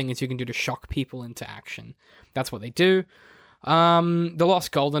violent thing is you can do to shock people into action, that's what they do. The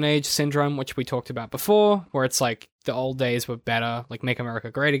Lost Golden Age syndrome, which we talked about before, where it's like the old days were better, like Make America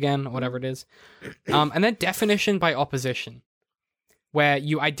Great Again, or whatever it is. And then definition by opposition, where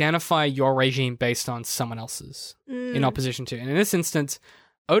you identify your regime based on someone else's in opposition to. And in this instance,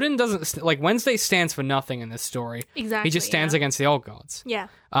 Odin doesn't, like, Wednesday stands for nothing in this story. Exactly. He just stands against the old gods. Yeah.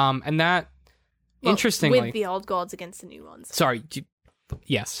 And that, interestingly... With the old gods against the new ones. Sorry,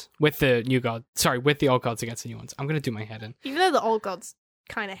 yes, with the new god. Sorry, with the old gods against the new ones. I'm going to do my head in. Even though the old gods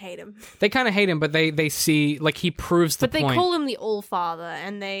kind of hate him. They kind of hate him, but they see, like, he proves the point. But they call him the All-Father,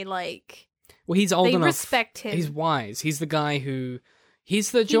 and they, like... Well, he's old enough. They respect him. He's wise. He's the guy who...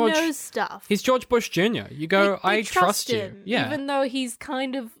 He's the George... He knows stuff. He's George Bush Jr. You go, They I trust you. him, Yeah. Even though he's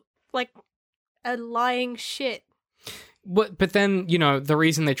kind of, like, a lying shit. But then, you know, the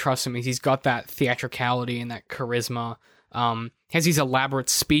reason they trust him is he's got that theatricality and that charisma. Has these elaborate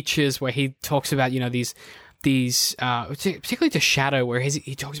speeches where he talks about, you know, these particularly to Shadow, where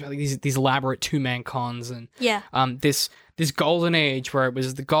he talks about, like, these elaborate two-man cons, and this golden age where it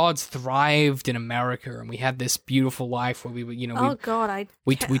was the gods thrived in America, and we had this beautiful life where we were, you know,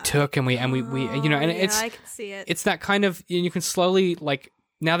 we took and we you know, and it's, I can see it. It's that kind of, you can slowly, like,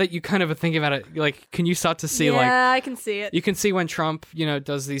 now that you kind of think about it, like, can you start to see, like... Yeah, I can see it. You can see when Trump, you know,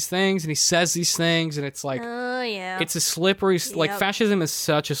 does these things, and he says these things, and it's like... Oh, yeah. It's a slippery... Like, fascism is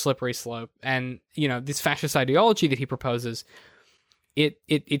such a slippery slope, and, you know, this fascist ideology that he proposes,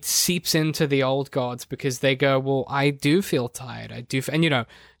 it seeps into the old gods, because they go, well, I do feel tired, and, you know,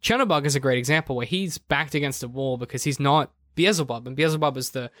 Chernobog is a great example, where he's backed against a wall because he's not Beelzebub, and Beelzebub is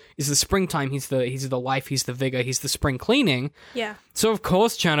the springtime. He's the life. He's the vigor. He's the spring cleaning. Yeah. So of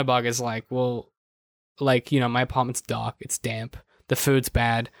course Chernobog is like, well, like, you know, my apartment's dark. It's damp. The food's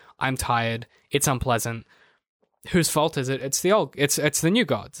bad. I'm tired. It's unpleasant. Whose fault is it? It's the new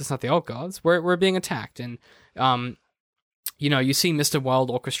gods. It's not the old gods. We're being attacked, and you know, you see Mr. World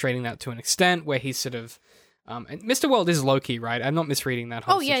orchestrating that to an extent where he's sort of. And Mr. World is Loki, right? I'm not misreading that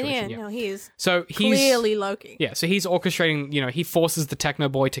whole situation. No, he is. So he's clearly Loki. Yeah, so he's orchestrating, you know, he forces the Techno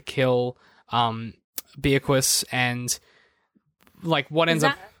Boy to kill Beaquist, and, like, what ends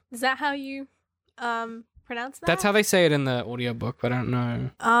up... Is that how you pronounce that? That's how they say it in the audiobook, but I don't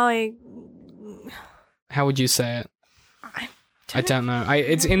know. How would you say it? I don't know.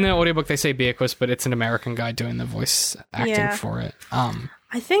 It's in the audiobook they say Beaquist, but it's an American guy doing the voice acting for it.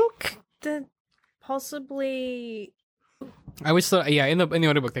 I think that... Possibly. I always thought, in the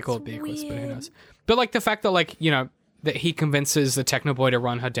audiobook they call it Beaquist, but who knows? But, like, the fact that, like, you know, that he convinces the Techno Boy to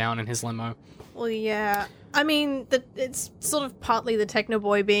run her down in his limo. Well, yeah. I mean, it's sort of partly the Techno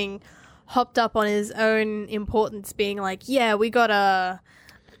Boy being hopped up on his own importance, being like, yeah, we gotta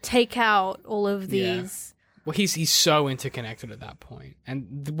take out all of these. Yeah. Well, he's so interconnected at that point,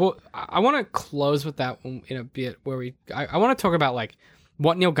 and I want to close with that in a bit, where I want to talk about, like,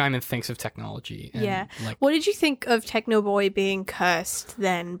 what Neil Gaiman thinks of technology. And, like, what did you think of Techno Boy being cursed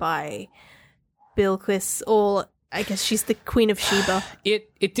then by Beaquist, or I guess she's the Queen of Sheba?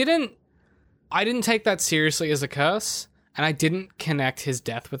 It didn't. I didn't take that seriously as a curse, and I didn't connect his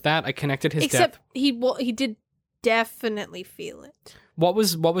death with that. I connected his death. Except he did definitely feel it. What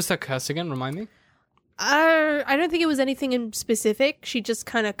was that curse again? Remind me. I don't think it was anything in specific. She just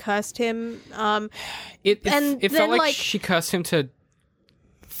kind of cursed him. It felt like she cursed him to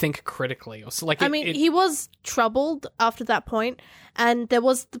think critically, or so. Like, he was troubled after that point, and there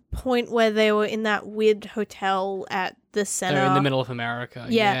was the point where they were in that weird hotel at the center. they're in the middle of America.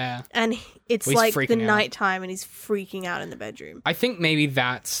 Yeah. And it's Well, he's like the freaking out. nighttime, and he's freaking out in the bedroom. I think maybe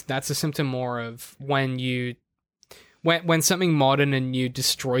that's a symptom more of when something modern and new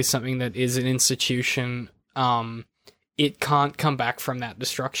destroys something that is an institution, it can't come back from that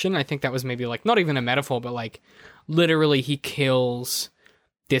destruction. I think that was maybe like not even a metaphor, but like literally he kills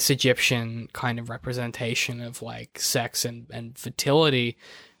this Egyptian kind of representation of like sex and fertility.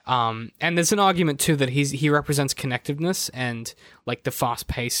 And there's an argument too that he represents connectiveness and like the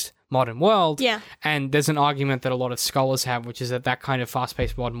fast-paced modern world. Yeah. And there's an argument that a lot of scholars have, which is that kind of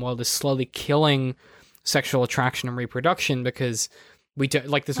fast-paced modern world is slowly killing sexual attraction and reproduction, because we do,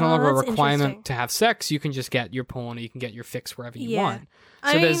 like, there's no longer a that's requirement interesting. to have sex. You can just get your porn, or you can get your fix wherever you Yeah. want.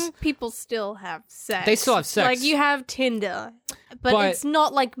 I So mean, people still have sex. They still have sex. Like, you have Tinder, but But- it's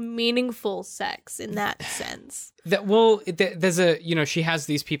not, like, meaningful sex in that sense. there's a, she has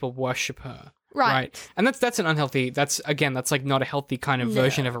these people worship her. Right. And that's an unhealthy, that's like not a healthy kind of No.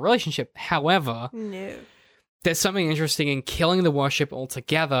 version of a relationship. However, No. there's something interesting in killing the worship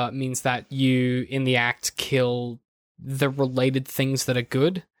altogether means that you, in the act, kill the related things that are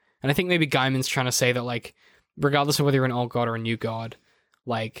good. And I think maybe Gaiman's trying to say that, like, regardless of whether you're an old god or a new god,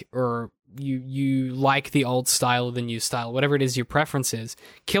 like, or you like the old style or the new style, whatever it is your preference is,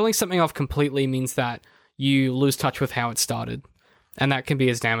 killing something off completely means that you lose touch with how it started. And that can be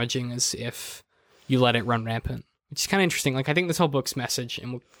as damaging as if you let it run rampant. Which is kind of interesting. Like, I think this whole book's message,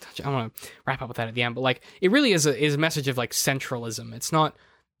 and I want to wrap up with that at the end, but like, it really is a message of like centralism. It's not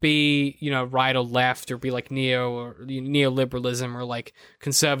be, right or left, or be like neoliberalism or like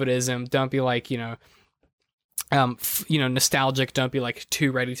conservatism. Don't be like, nostalgic. Don't be like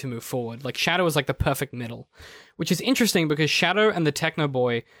too ready to move forward. Like, Shadow is like the perfect middle, which is interesting because Shadow and the Techno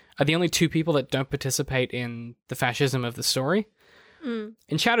Boy are the only two people that don't participate in the fascism of the story.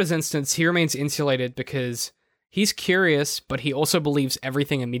 In Shadow's instance, he remains insulated because he's curious, but he also believes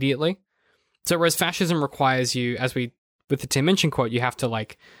everything immediately. So whereas fascism requires you, with the Tim Minchin quote, you have to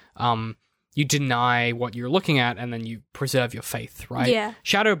like, you deny what you're looking at and then you preserve your faith, right? Yeah.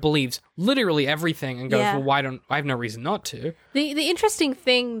 Shadow believes literally everything and goes, Yeah. well, I have no reason not to. The interesting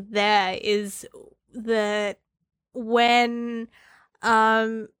thing there is that when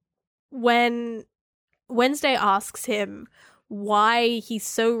Wednesday asks him why he's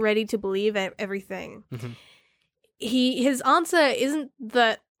so ready to believe everything, Mhm. his answer isn't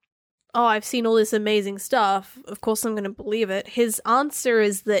that, oh, I've seen all this amazing stuff, of course I'm going to believe it. His answer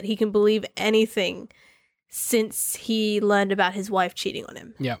is that he can believe anything since he learned about his wife cheating on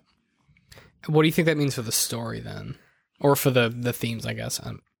him. Yeah. What do you think that means for the story then? Or for the themes, I guess?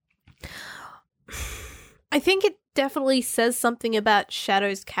 I think it definitely says something about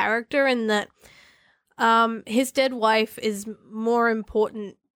Shadow's character, and that his dead wife is more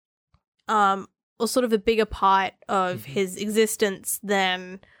important, or sort of a bigger part of his existence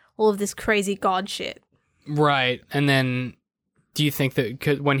than all of this crazy god shit. Right. And then do you think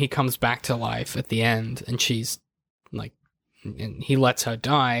that when he comes back to life at the end and she's like, and he lets her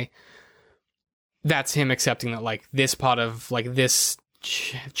die, that's him accepting that like this part of like this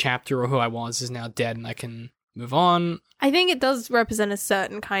chapter or who I was is now dead and I can move on? I think it does represent a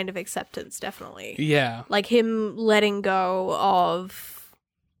certain kind of acceptance, definitely. Yeah. Like him letting go of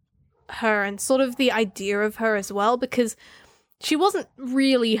her and sort of the idea of her as well, because she wasn't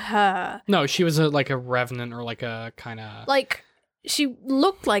really her. No, she was like a revenant or like a kind of... Like, she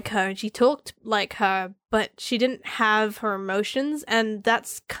looked like her and she talked like her, but she didn't have her emotions, and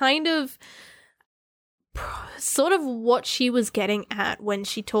that's kind of sort of what she was getting at when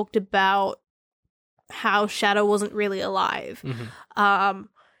she talked about how Shadow wasn't really alive. Mhm.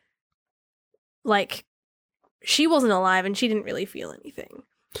 Like, she wasn't alive and she didn't really feel anything.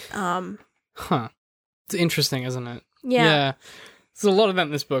 Huh. It's interesting, isn't it? Yeah. There's a lot of that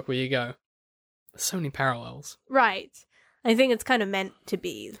in this book where you go, there's so many parallels. Right. I think it's kind of meant to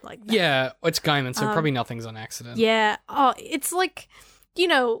be like that. Yeah, it's Gaiman, so probably nothing's on accident. Yeah. Oh, it's like,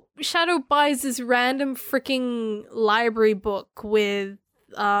 Shadow buys this random freaking library book with,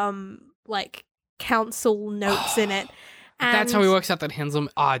 like, council notes in it. And That's how he works out that Hensel...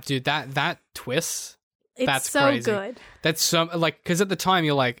 dude, that twist... It's That's so crazy. good. That's so, like, because at the time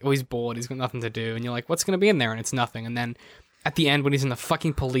you're like, oh, he's bored, he's got nothing to do, and you're like, what's going to be in there? And it's nothing. And then at the end, when he's in the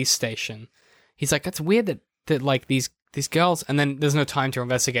fucking police station, he's like, that's weird that like, these girls, and then there's no time to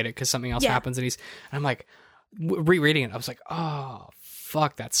investigate it because something else happens, and I'm like, rereading it, I was like, oh,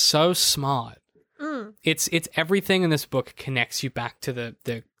 fuck, that's so smart. It's everything in this book connects you back to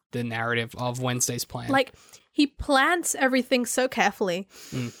the the narrative of Wednesday's plan. Like, he plants everything so carefully.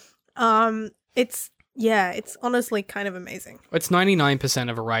 It's honestly kind of amazing. It's 99%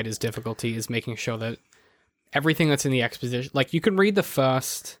 of a writer's difficulty is making sure that everything that's in the exposition, like, you can read the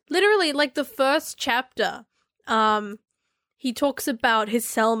first... Literally, like, the first chapter, he talks about his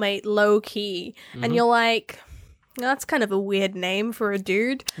cellmate, Low-Key, and you're like, that's kind of a weird name for a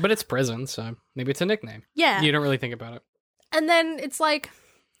dude. But it's prison, so maybe it's a nickname. Yeah. You don't really think about it. And then it's like,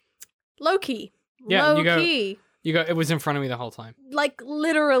 Low-Key. Yeah, Low-Key. You go, it was in front of me the whole time. Like,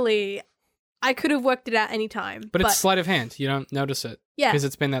 literally, I could have worked it out any time. But it's sleight of hand. You don't notice it. Yeah. Because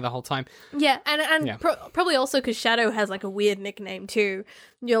it's been there the whole time. Yeah, and probably also because Shadow has, like, a weird nickname, too.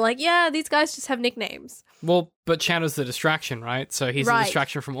 You're like, yeah, these guys just have nicknames. Well, but Shadow's the distraction, right? So he's a Right.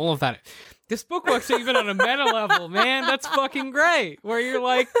 distraction from all of that. This book works even on a meta level, man. That's fucking great. Where you're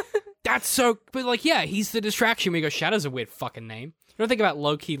like, that's so... But, like, yeah, he's the distraction. We go, Shadow's a weird fucking name. You don't think about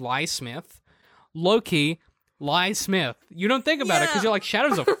Low-Key Lie Smith. Low-Key Lie Smith. You don't think about it because you're like,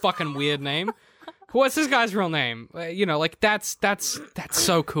 Shadow's a fucking weird name. What's this guy's real name? You know, like, that's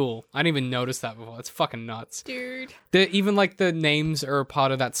so cool. I didn't even notice that before. That's fucking nuts. Dude. Even, like, the names are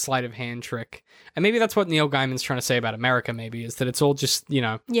part of that sleight of hand trick. And maybe that's what Neil Gaiman's trying to say about America, maybe, is that it's all just, you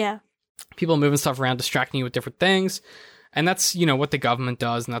know, Yeah. people moving stuff around, distracting you with different things. And that's, you know, what the government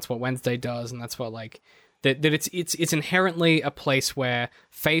does, and that's what Wednesday does, and that's what, like, that it's inherently a place where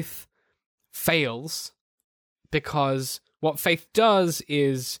faith fails, because what faith does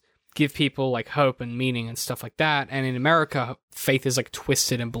is give people, like, hope and meaning and stuff like that. And in America, faith is, like,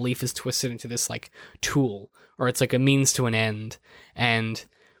 twisted, and belief is twisted into this, like, tool, or it's like a means to an end. And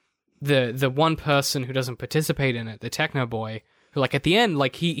the one person who doesn't participate in it, the techno boy, who, like, at the end,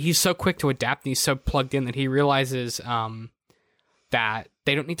 like, he's so quick to adapt, and he's so plugged in that he realizes that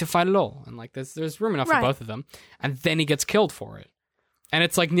they don't need to fight at all, and, like, there's room enough for both of them, and then he gets killed for it. And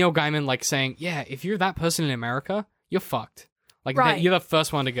it's like Neil Gaiman, like, saying, yeah, if you're that person in America, you're fucked. Like, you're the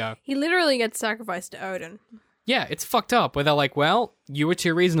first one to go. He literally gets sacrificed to Odin. Yeah, it's fucked up, where they're like, well, you were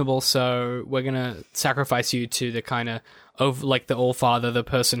too reasonable, so we're gonna sacrifice you to the kind of like, the All-Father, the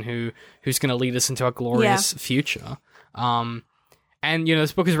person who's gonna lead us into a glorious future. And, you know,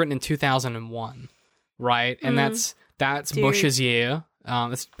 this book is written in 2001, right? And that's Dude. Bush's year.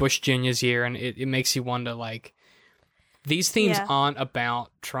 It's Bush Jr.'s year, and it makes you wonder, like, these themes aren't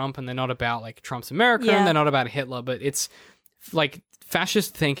about Trump, and they're not about, like, Trump's America, and they're not about Hitler, but it's, like,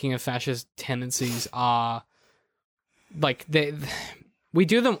 fascist thinking and fascist tendencies are, like, we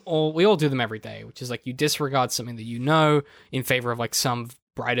all do them every day, which is, like, you disregard something that you know in favor of, like, some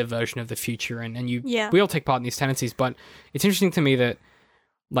brighter version of the future, and we all take part in these tendencies. But it's interesting to me that,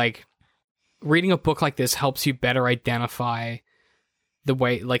 like, reading a book like this helps you better identify the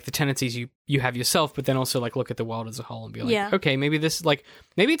way, like, the tendencies you have yourself, but then also, like, look at the world as a whole and be like, okay, maybe this, like,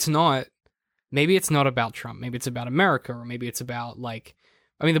 maybe it's not about Trump, maybe it's about America, or maybe it's about, like,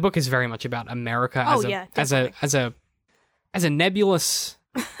 I mean, the book is very much about America as a nebulous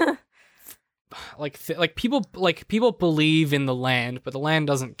people believe in the land, but the land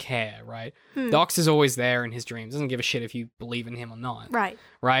doesn't care, right? The Ox is always there in his dreams, doesn't give a shit if you believe in him or not.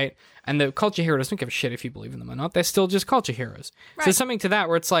 Right? And the culture hero doesn't give a shit if you believe in them or not. They're still just culture heroes. So there's something to that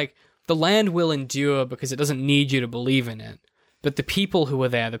where it's like, the land will endure because it doesn't need you to believe in it. But the people who are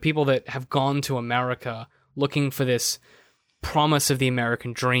there, the people that have gone to America looking for this promise of the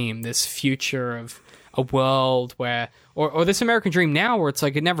American dream, this future of a world where, or this American dream now where it's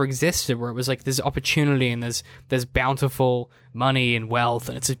like it never existed, where it was like there's opportunity and there's bountiful money and wealth,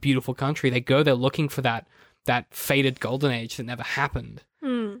 and it's a beautiful country. They go there looking for that faded golden age that never happened.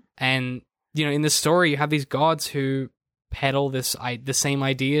 And, you know, in this story, you have these gods who peddle the same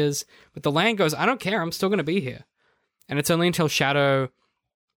ideas, but the land goes, I don't care, I'm still going to be here. And it's only until Shadow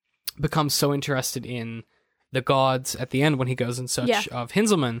becomes so interested in the gods at the end, when he goes in search of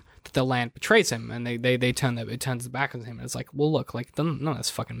Hinzelman, that the land betrays him, and it turns the back on him, and it's like, well, look, like, none of this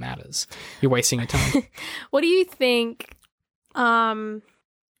fucking matters. You're wasting your time. What do you think?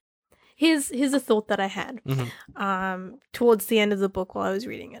 Here's a thought that I had towards the end of the book while I was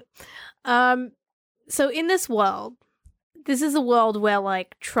reading it. So in this world, this is a world where,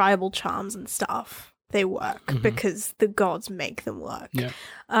 like, tribal charms and stuff, they work because the gods make them work. Yeah.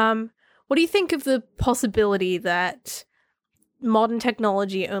 What do you think of the possibility that modern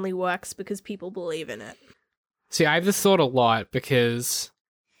technology only works because people believe in it? See, I have this thought a lot because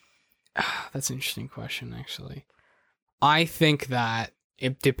that's an interesting question, actually. I think that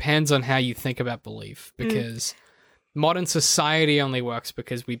it depends on how you think about belief, because modern society only works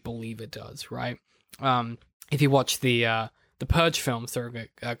because we believe it does, right? If you watch the Purge films, they're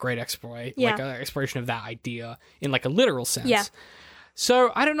a great exploration of that idea in, like, a literal sense. Yeah.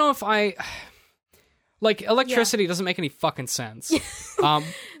 So I don't know if like electricity doesn't make any fucking sense.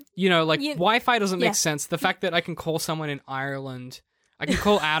 Wi-Fi doesn't make sense. The fact that I can call someone in Ireland, I can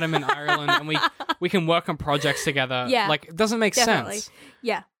call Adam in Ireland, and we can work on projects together. Yeah. Like, it doesn't make Definitely. sense.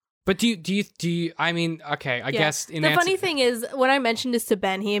 Yeah. But do you? I mean, okay, I guess. The funny thing is, when I mentioned this to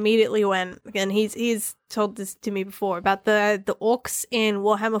Ben, he immediately went. Again, he's told this to me before about the orcs in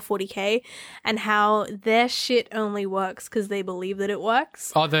Warhammer 40k and how their shit only works because they believe that it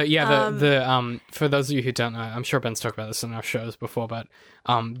works. Oh, for those of you who don't know, I'm sure Ben's talked about this in our shows before, but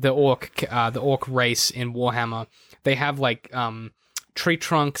the orc race in Warhammer, they have like tree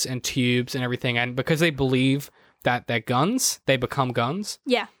trunks and tubes and everything, and because they believe that they're guns, they become guns.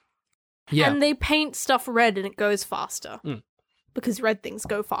 Yeah. Yeah. And they paint stuff red and it goes faster. Because red things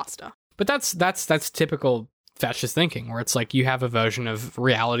go faster. But that's typical fascist thinking, where it's like you have a version of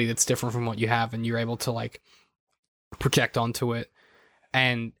reality that's different from what you have, and you're able to like project onto it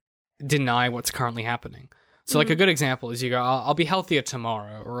and deny what's currently happening. So like a good example is you go, I'll be healthier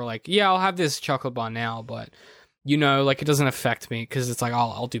tomorrow, or like, yeah, I'll have this chocolate bar now, but like it doesn't affect me because it's like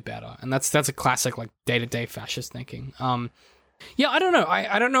I'll do better. And that's a classic like day-to-day fascist thinking. Yeah, I don't know.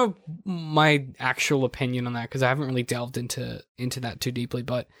 I don't know my actual opinion on that because I haven't really delved into that too deeply.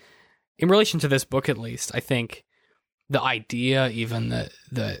 But in relation to this book, at least, I think the idea, even that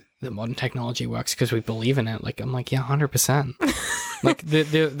the modern technology works because we believe in it. Like I'm like, yeah, 100%. Like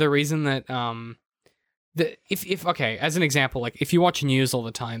the reason that if okay, as an example, like if you watch news all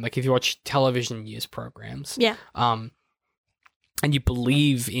the time, like if you watch television news programs, and you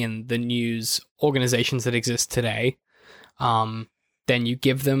believe in the news organizations that exist today. Then you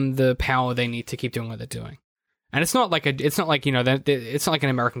give them the power they need to keep doing what they're doing. And it's not like it's not like an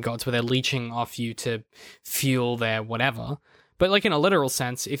American Gods where they're leeching off you to fuel their whatever. But like in a literal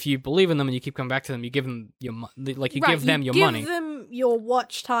sense, if you believe in them and you keep coming back to them, you give them your give them your money. You give them your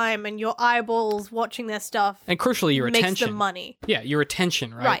watch time and your eyeballs watching their stuff. And crucially, your attention. Makes them money. Yeah, your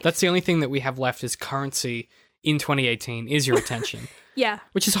attention, right? That's the only thing that we have left as currency in 2018 is your attention. Yeah.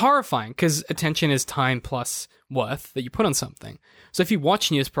 Which is horrifying because attention is time plus worth that you put on something. So if you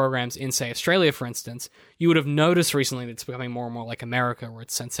watch news programs in, say, Australia, for instance, you would have noticed recently that it's becoming more and more like America, where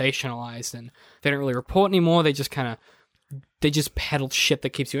it's sensationalized and they don't really report anymore. They just peddle shit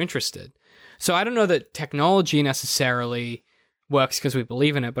that keeps you interested. So I don't know that technology necessarily works because we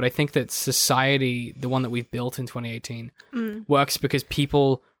believe in it, but I think that society, the one that we've built in 2018, works because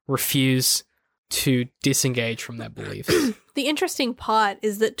people refuse to disengage from their beliefs. The interesting part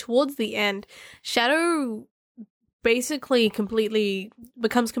is that towards the end, Shadow basically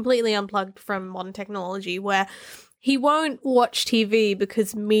becomes completely unplugged from modern technology, where he won't watch TV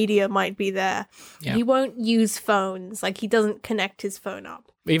because media might be there. Yeah. He won't use phones. Like, he doesn't connect his phone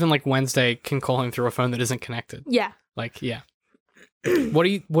up. Even like Wednesday can call him through a phone that isn't connected. Yeah. Like, yeah. What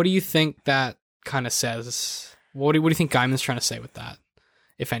do you think that kind of says? What do you think Gaiman's trying to say with that,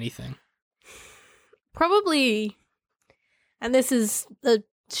 if anything? Probably, and this is a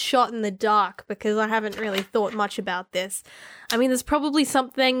shot in the dark because I haven't really thought much about this. I mean, there's probably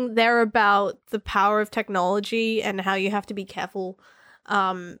something there about the power of technology and how you have to be careful,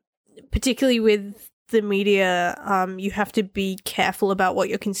 particularly with the media. You have to be careful about what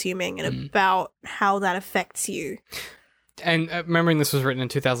you're consuming and about how that affects you. And remembering this was written in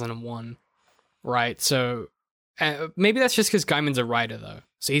 2001, right? So maybe that's just because Gaiman's a writer, though.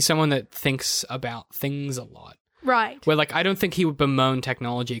 So he's someone that thinks about things a lot. Right. Where, like, I don't think he would bemoan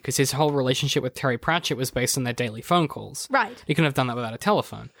technology because his whole relationship with Terry Pratchett was based on their daily phone calls. Right. He couldn't have done that without a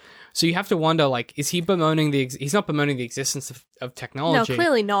telephone. So you have to wonder, like, is he bemoaning he's not bemoaning the existence of technology. No,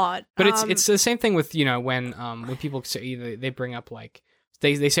 clearly not. But it's the same thing with, when people say, they bring up, like,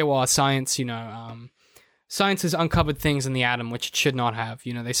 they say, well, science, science has uncovered things in the atom which it should not have.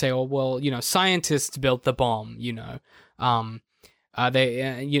 They say, oh, well, scientists built the bomb,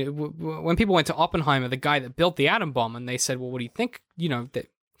 when people went to Oppenheimer, the guy that built the atom bomb, and they said, well, what do you think, that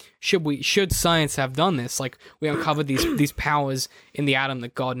should science have done this? Like, we uncovered these powers in the atom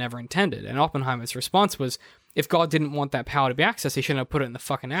that God never intended. And Oppenheimer's response was, if God didn't want that power to be accessed, he shouldn't have put it in the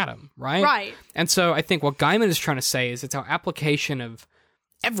fucking atom, right? Right. And so I think what Gaiman is trying to say is it's our application of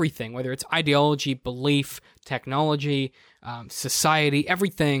everything, whether it's ideology, belief, technology, society,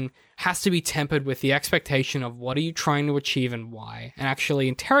 everything has to be tempered with the expectation of what are you trying to achieve and why, and actually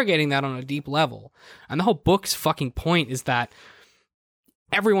interrogating that on a deep level. And the whole book's fucking point is that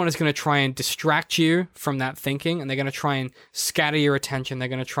everyone is going to try and distract you from that thinking, and they're going to try and scatter your attention. They're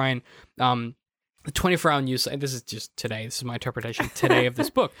going to try and the 24-hour news, and this is just today, this is my interpretation today of this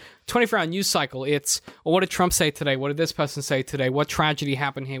book. 24-hour news cycle, it's, well, what did Trump say today? What did this person say today? What tragedy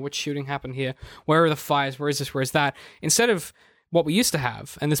happened here? What shooting happened here? Where are the fires? Where is this? Where is that? Instead of what we used to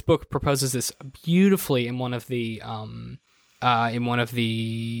have, and this book proposes this beautifully in one of the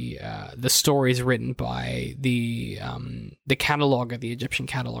stories written by the cataloger, the Egyptian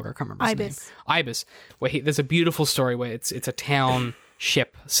cataloger. I can't remember his name. Ibis. Where there's a beautiful story where it's a town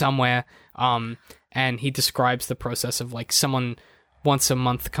ship somewhere, and he describes the process of like someone once a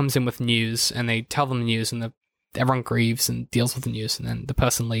month comes in with news, and they tell them the news, and everyone grieves and deals with the news, and then the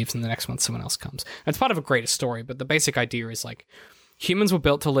person leaves, and the next month someone else comes. And it's part of a greater story, but the basic idea is like humans were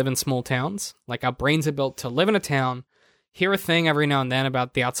built to live in small towns. Like our brains are built to live in a town, hear a thing every now and then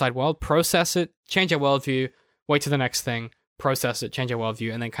about the outside world, process it, change our worldview, wait to the next thing, process it, change our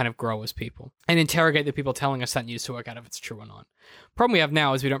worldview, and then kind of grow as people. And interrogate the people telling us that news to work out if it's true or not. Problem we have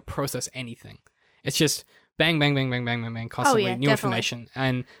now is we don't process anything. It's just bang, bang, bang, bang, bang, bang, bang, constantly, new definitely. Information.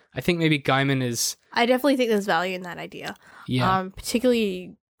 And I think maybe Gaiman is... I definitely think there's value in that idea. Yeah.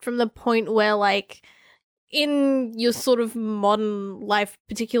 Particularly from the point where, like, in your sort of modern life,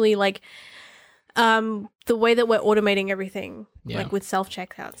 particularly, like, the way that we're automating everything, like with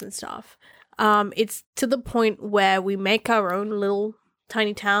self-checkouts and stuff, it's to the point where we make our own little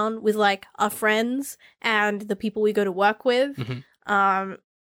tiny town with, like, our friends and the people we go to work with,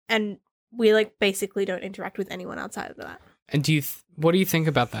 and we, like, basically don't interact with anyone outside of that. And what do you think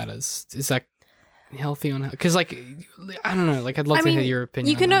about that? Is that healthy or not? Because, like, I don't know. Like, I'd love to hear your opinion.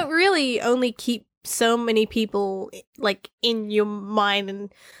 You cannot really only keep so many people, like, in your mind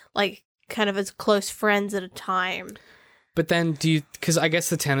and, like, kind of as close friends at a time. But then because I guess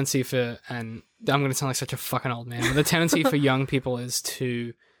the tendency for, and I'm going to sound like such a fucking old man, but the tendency for young people is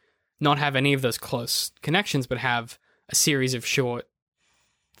to not have any of those close connections, but have a series of short,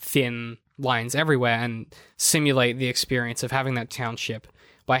 thin lines everywhere and simulate the experience of having that township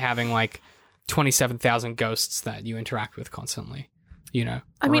by having like 27,000 ghosts that you interact with constantly, you know?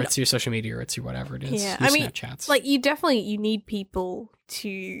 It's your social media or it's your whatever it is. Yeah, your Snapchats. Like you need people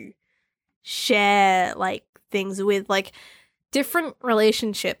to share like things with. Like different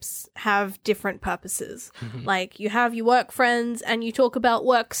relationships have different purposes. Like you have your work friends and you talk about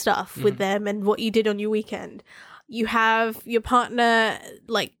work stuff with them and what you did on your weekend. You have your partner,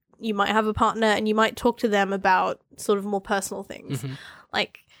 like you might have a partner and you might talk to them about sort of more personal things.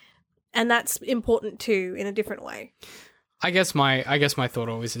 Like, and that's important too in a different way. I guess my thought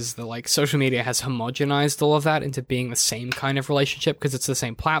always is that like social media has homogenized all of that into being the same kind of relationship because it's the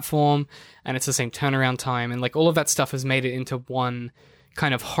same platform and it's the same turnaround time, and like all of that stuff has made it into one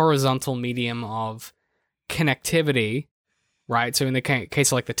kind of horizontal medium of connectivity, right? So in the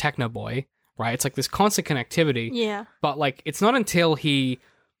case of like the Techno Boy, right, it's like this constant connectivity. Yeah. But like it's not until he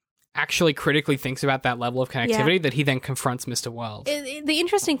actually critically thinks about that level of connectivity that he then confronts Mr. World. The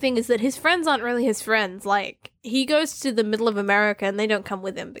interesting thing is that his friends aren't really his friends. Like, he goes to the middle of America and they don't come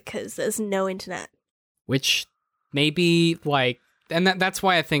with him because there's no internet. Which maybe, like... And that's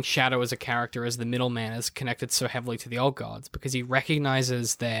why I think Shadow as a character, as the middleman, is connected so heavily to the old gods, because he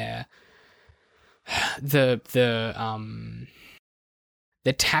recognizes the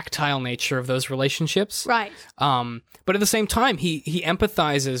tactile nature of those relationships. Right. But at the same time, he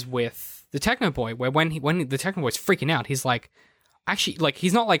empathizes with the Techno Boy, where when the Techno Boy's freaking out, he's like, actually, like,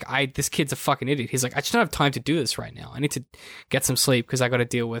 he's not like, this kid's a fucking idiot. He's like, I just don't have time to do this right now. I need to get some sleep because I got to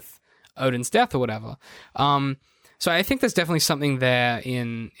deal with Odin's death or whatever. So I think there's definitely something there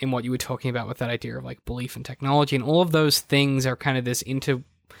in what you were talking about with that idea of like belief in technology, and all of those things are kind of this into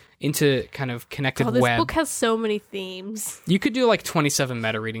kind of connected this web. book has so many themes. You could do like 27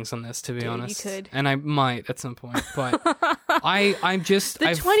 meta readings on this, to be honest. You could. And I might at some point, but I'm just...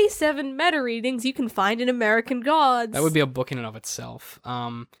 The 27 meta readings you can find in American Gods. That would be a book in and of itself.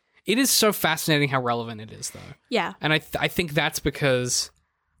 It is so fascinating how relevant it is, though. Yeah. And I think that's because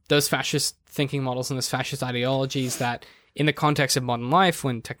those fascist thinking models and those fascist ideologies that, in the context of modern life,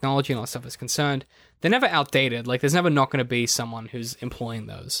 when technology and all that stuff is concerned, they're never outdated. Like, there's never not going to be someone who's employing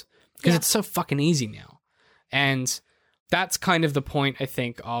those. Because it's so fucking easy now. And that's kind of the point, I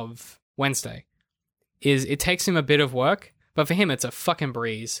think, of Wednesday. Is it takes him a bit of work, but for him it's a fucking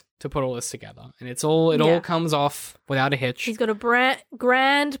breeze to put all this together. And it all comes off without a hitch. He's got a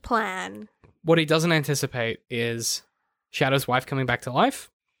grand plan. What he doesn't anticipate is Shadow's wife coming back to life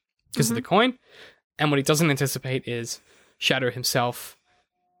because of the coin. And what he doesn't anticipate is Shadow himself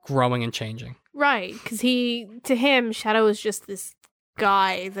growing and changing. Right, because to him, Shadow is just this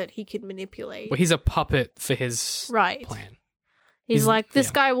guy that he could manipulate. Well, he's a puppet for his plan. He's like,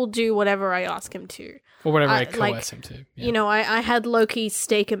 this guy will do whatever I ask him to. Or whatever I coerce him to. Yeah. You know, I had Loki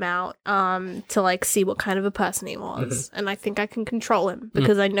stake him out to like see what kind of a person he was. And I think I can control him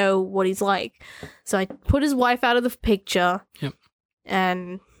because I know what he's like. So I put his wife out of the picture. Yep.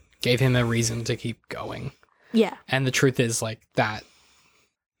 And... gave him a reason to keep going. Yeah. And the truth is, like, that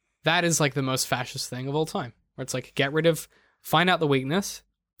is, like, the most fascist thing of all time. Where it's like, find out the weakness,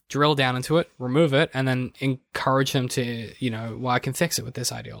 drill down into it, remove it, and then encourage them to, well, I can fix it with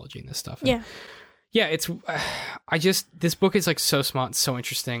this ideology and this stuff. And Yeah. yeah, it's, this book is, like, so smart and so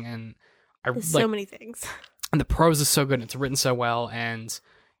interesting, and There's so many things. and the prose is so good, and it's written so well, and,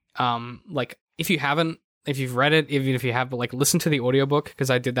 like, if you've read it, even if you have, but, like, listen to the audiobook, because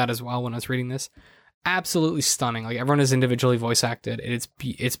I did that as well when I was reading this. Absolutely stunning. Like, everyone is individually voice acted, and it's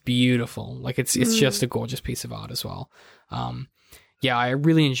beautiful. Like, it's just a gorgeous piece of art as well. Yeah, I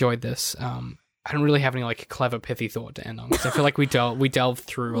really enjoyed this. I don't really have any, like, clever, pithy thought to end on, because I feel like we delved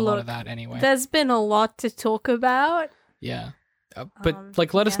through a lot of that anyway. There's been a lot to talk about. Yeah. But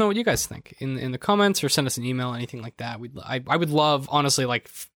like, let us know what you guys think in the comments, or send us an email, anything like that. I would love, honestly, like,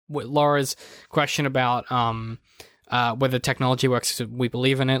 what Laura's question about whether technology works as we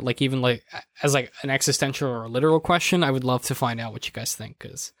believe in it, like, even like as like an existential or a literal question. I would love to find out what you guys think,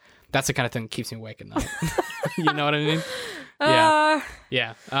 because that's the kind of thing that keeps me awake at night. You know what I mean?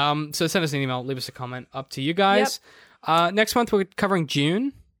 Yeah. So send us an email, leave us a comment. Up to you guys. Next month we're covering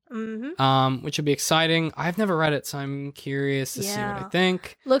June. Mm-hmm. Which will be exciting. I've never read it, so I'm curious to see what I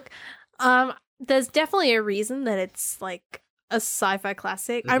think. Look, there's definitely a reason that it's like a sci-fi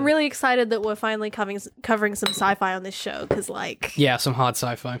classic. I'm really excited that we're finally covering some sci-fi on this show, because, like, yeah, some hard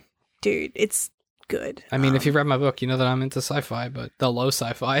sci-fi. Dude, it's good. I mean, if you've read my book, you know that I'm into sci-fi, but the low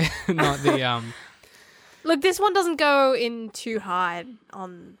sci-fi, not the Look, this one doesn't go in too hard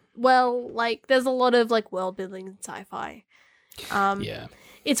on. Well, like, there's a lot of, like, world building in sci-fi. Yeah.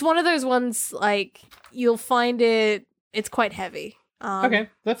 It's one of those ones, like, you'll find it's quite heavy. Okay,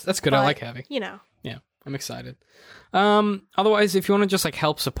 that's good. I like heavy. Yeah, I'm excited. Otherwise, if you want to just, like,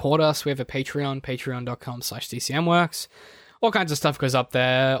 help support us, we have a Patreon, patreon.com/DCMworks. All kinds of stuff goes up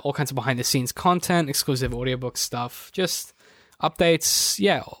there. All kinds of behind-the-scenes content, exclusive audiobook stuff, just updates.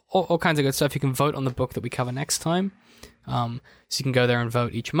 Yeah, all kinds of good stuff. You can vote on the book that we cover next time. So you can go there and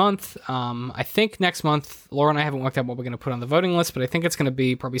vote each month. I think next month, Laura and I haven't worked out what we're going to put on the voting list, but I think it's going to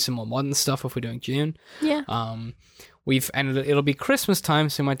be probably some more modern stuff if we're doing June. Yeah. It'll be Christmas time,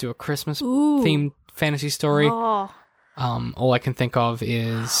 so we might do a Christmas themed fantasy story. Oh. All I can think of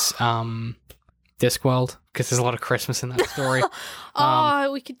is Discworld, because there's a lot of Christmas in that story.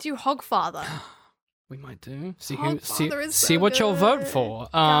 We could do Hogfather. We might do. See so what you'll good. vote for.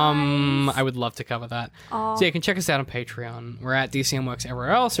 Guys. I would love to cover that. So yeah, you can check us out on Patreon. We're at DCM Works everywhere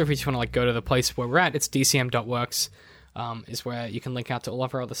else, or if you just want to, like, go to the place where we're at, it's dcm.works. Is where you can link out to all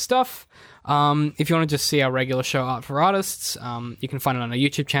of our other stuff. If you want to just see our regular show Art for Artists, you can find it on our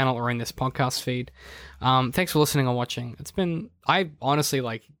YouTube channel or in this podcast feed. Thanks for listening or watching. I honestly,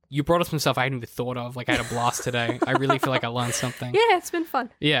 like, you brought up some stuff I hadn't even thought of. Like, I had a blast today. I really feel like I learned something. Yeah, it's been fun.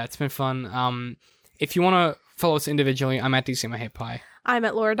 Yeah, it's been fun. If you want to follow us individually, I'm at DCM I Hate Pie. I'm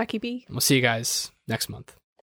at Laura Ducky B. We'll see you guys next month.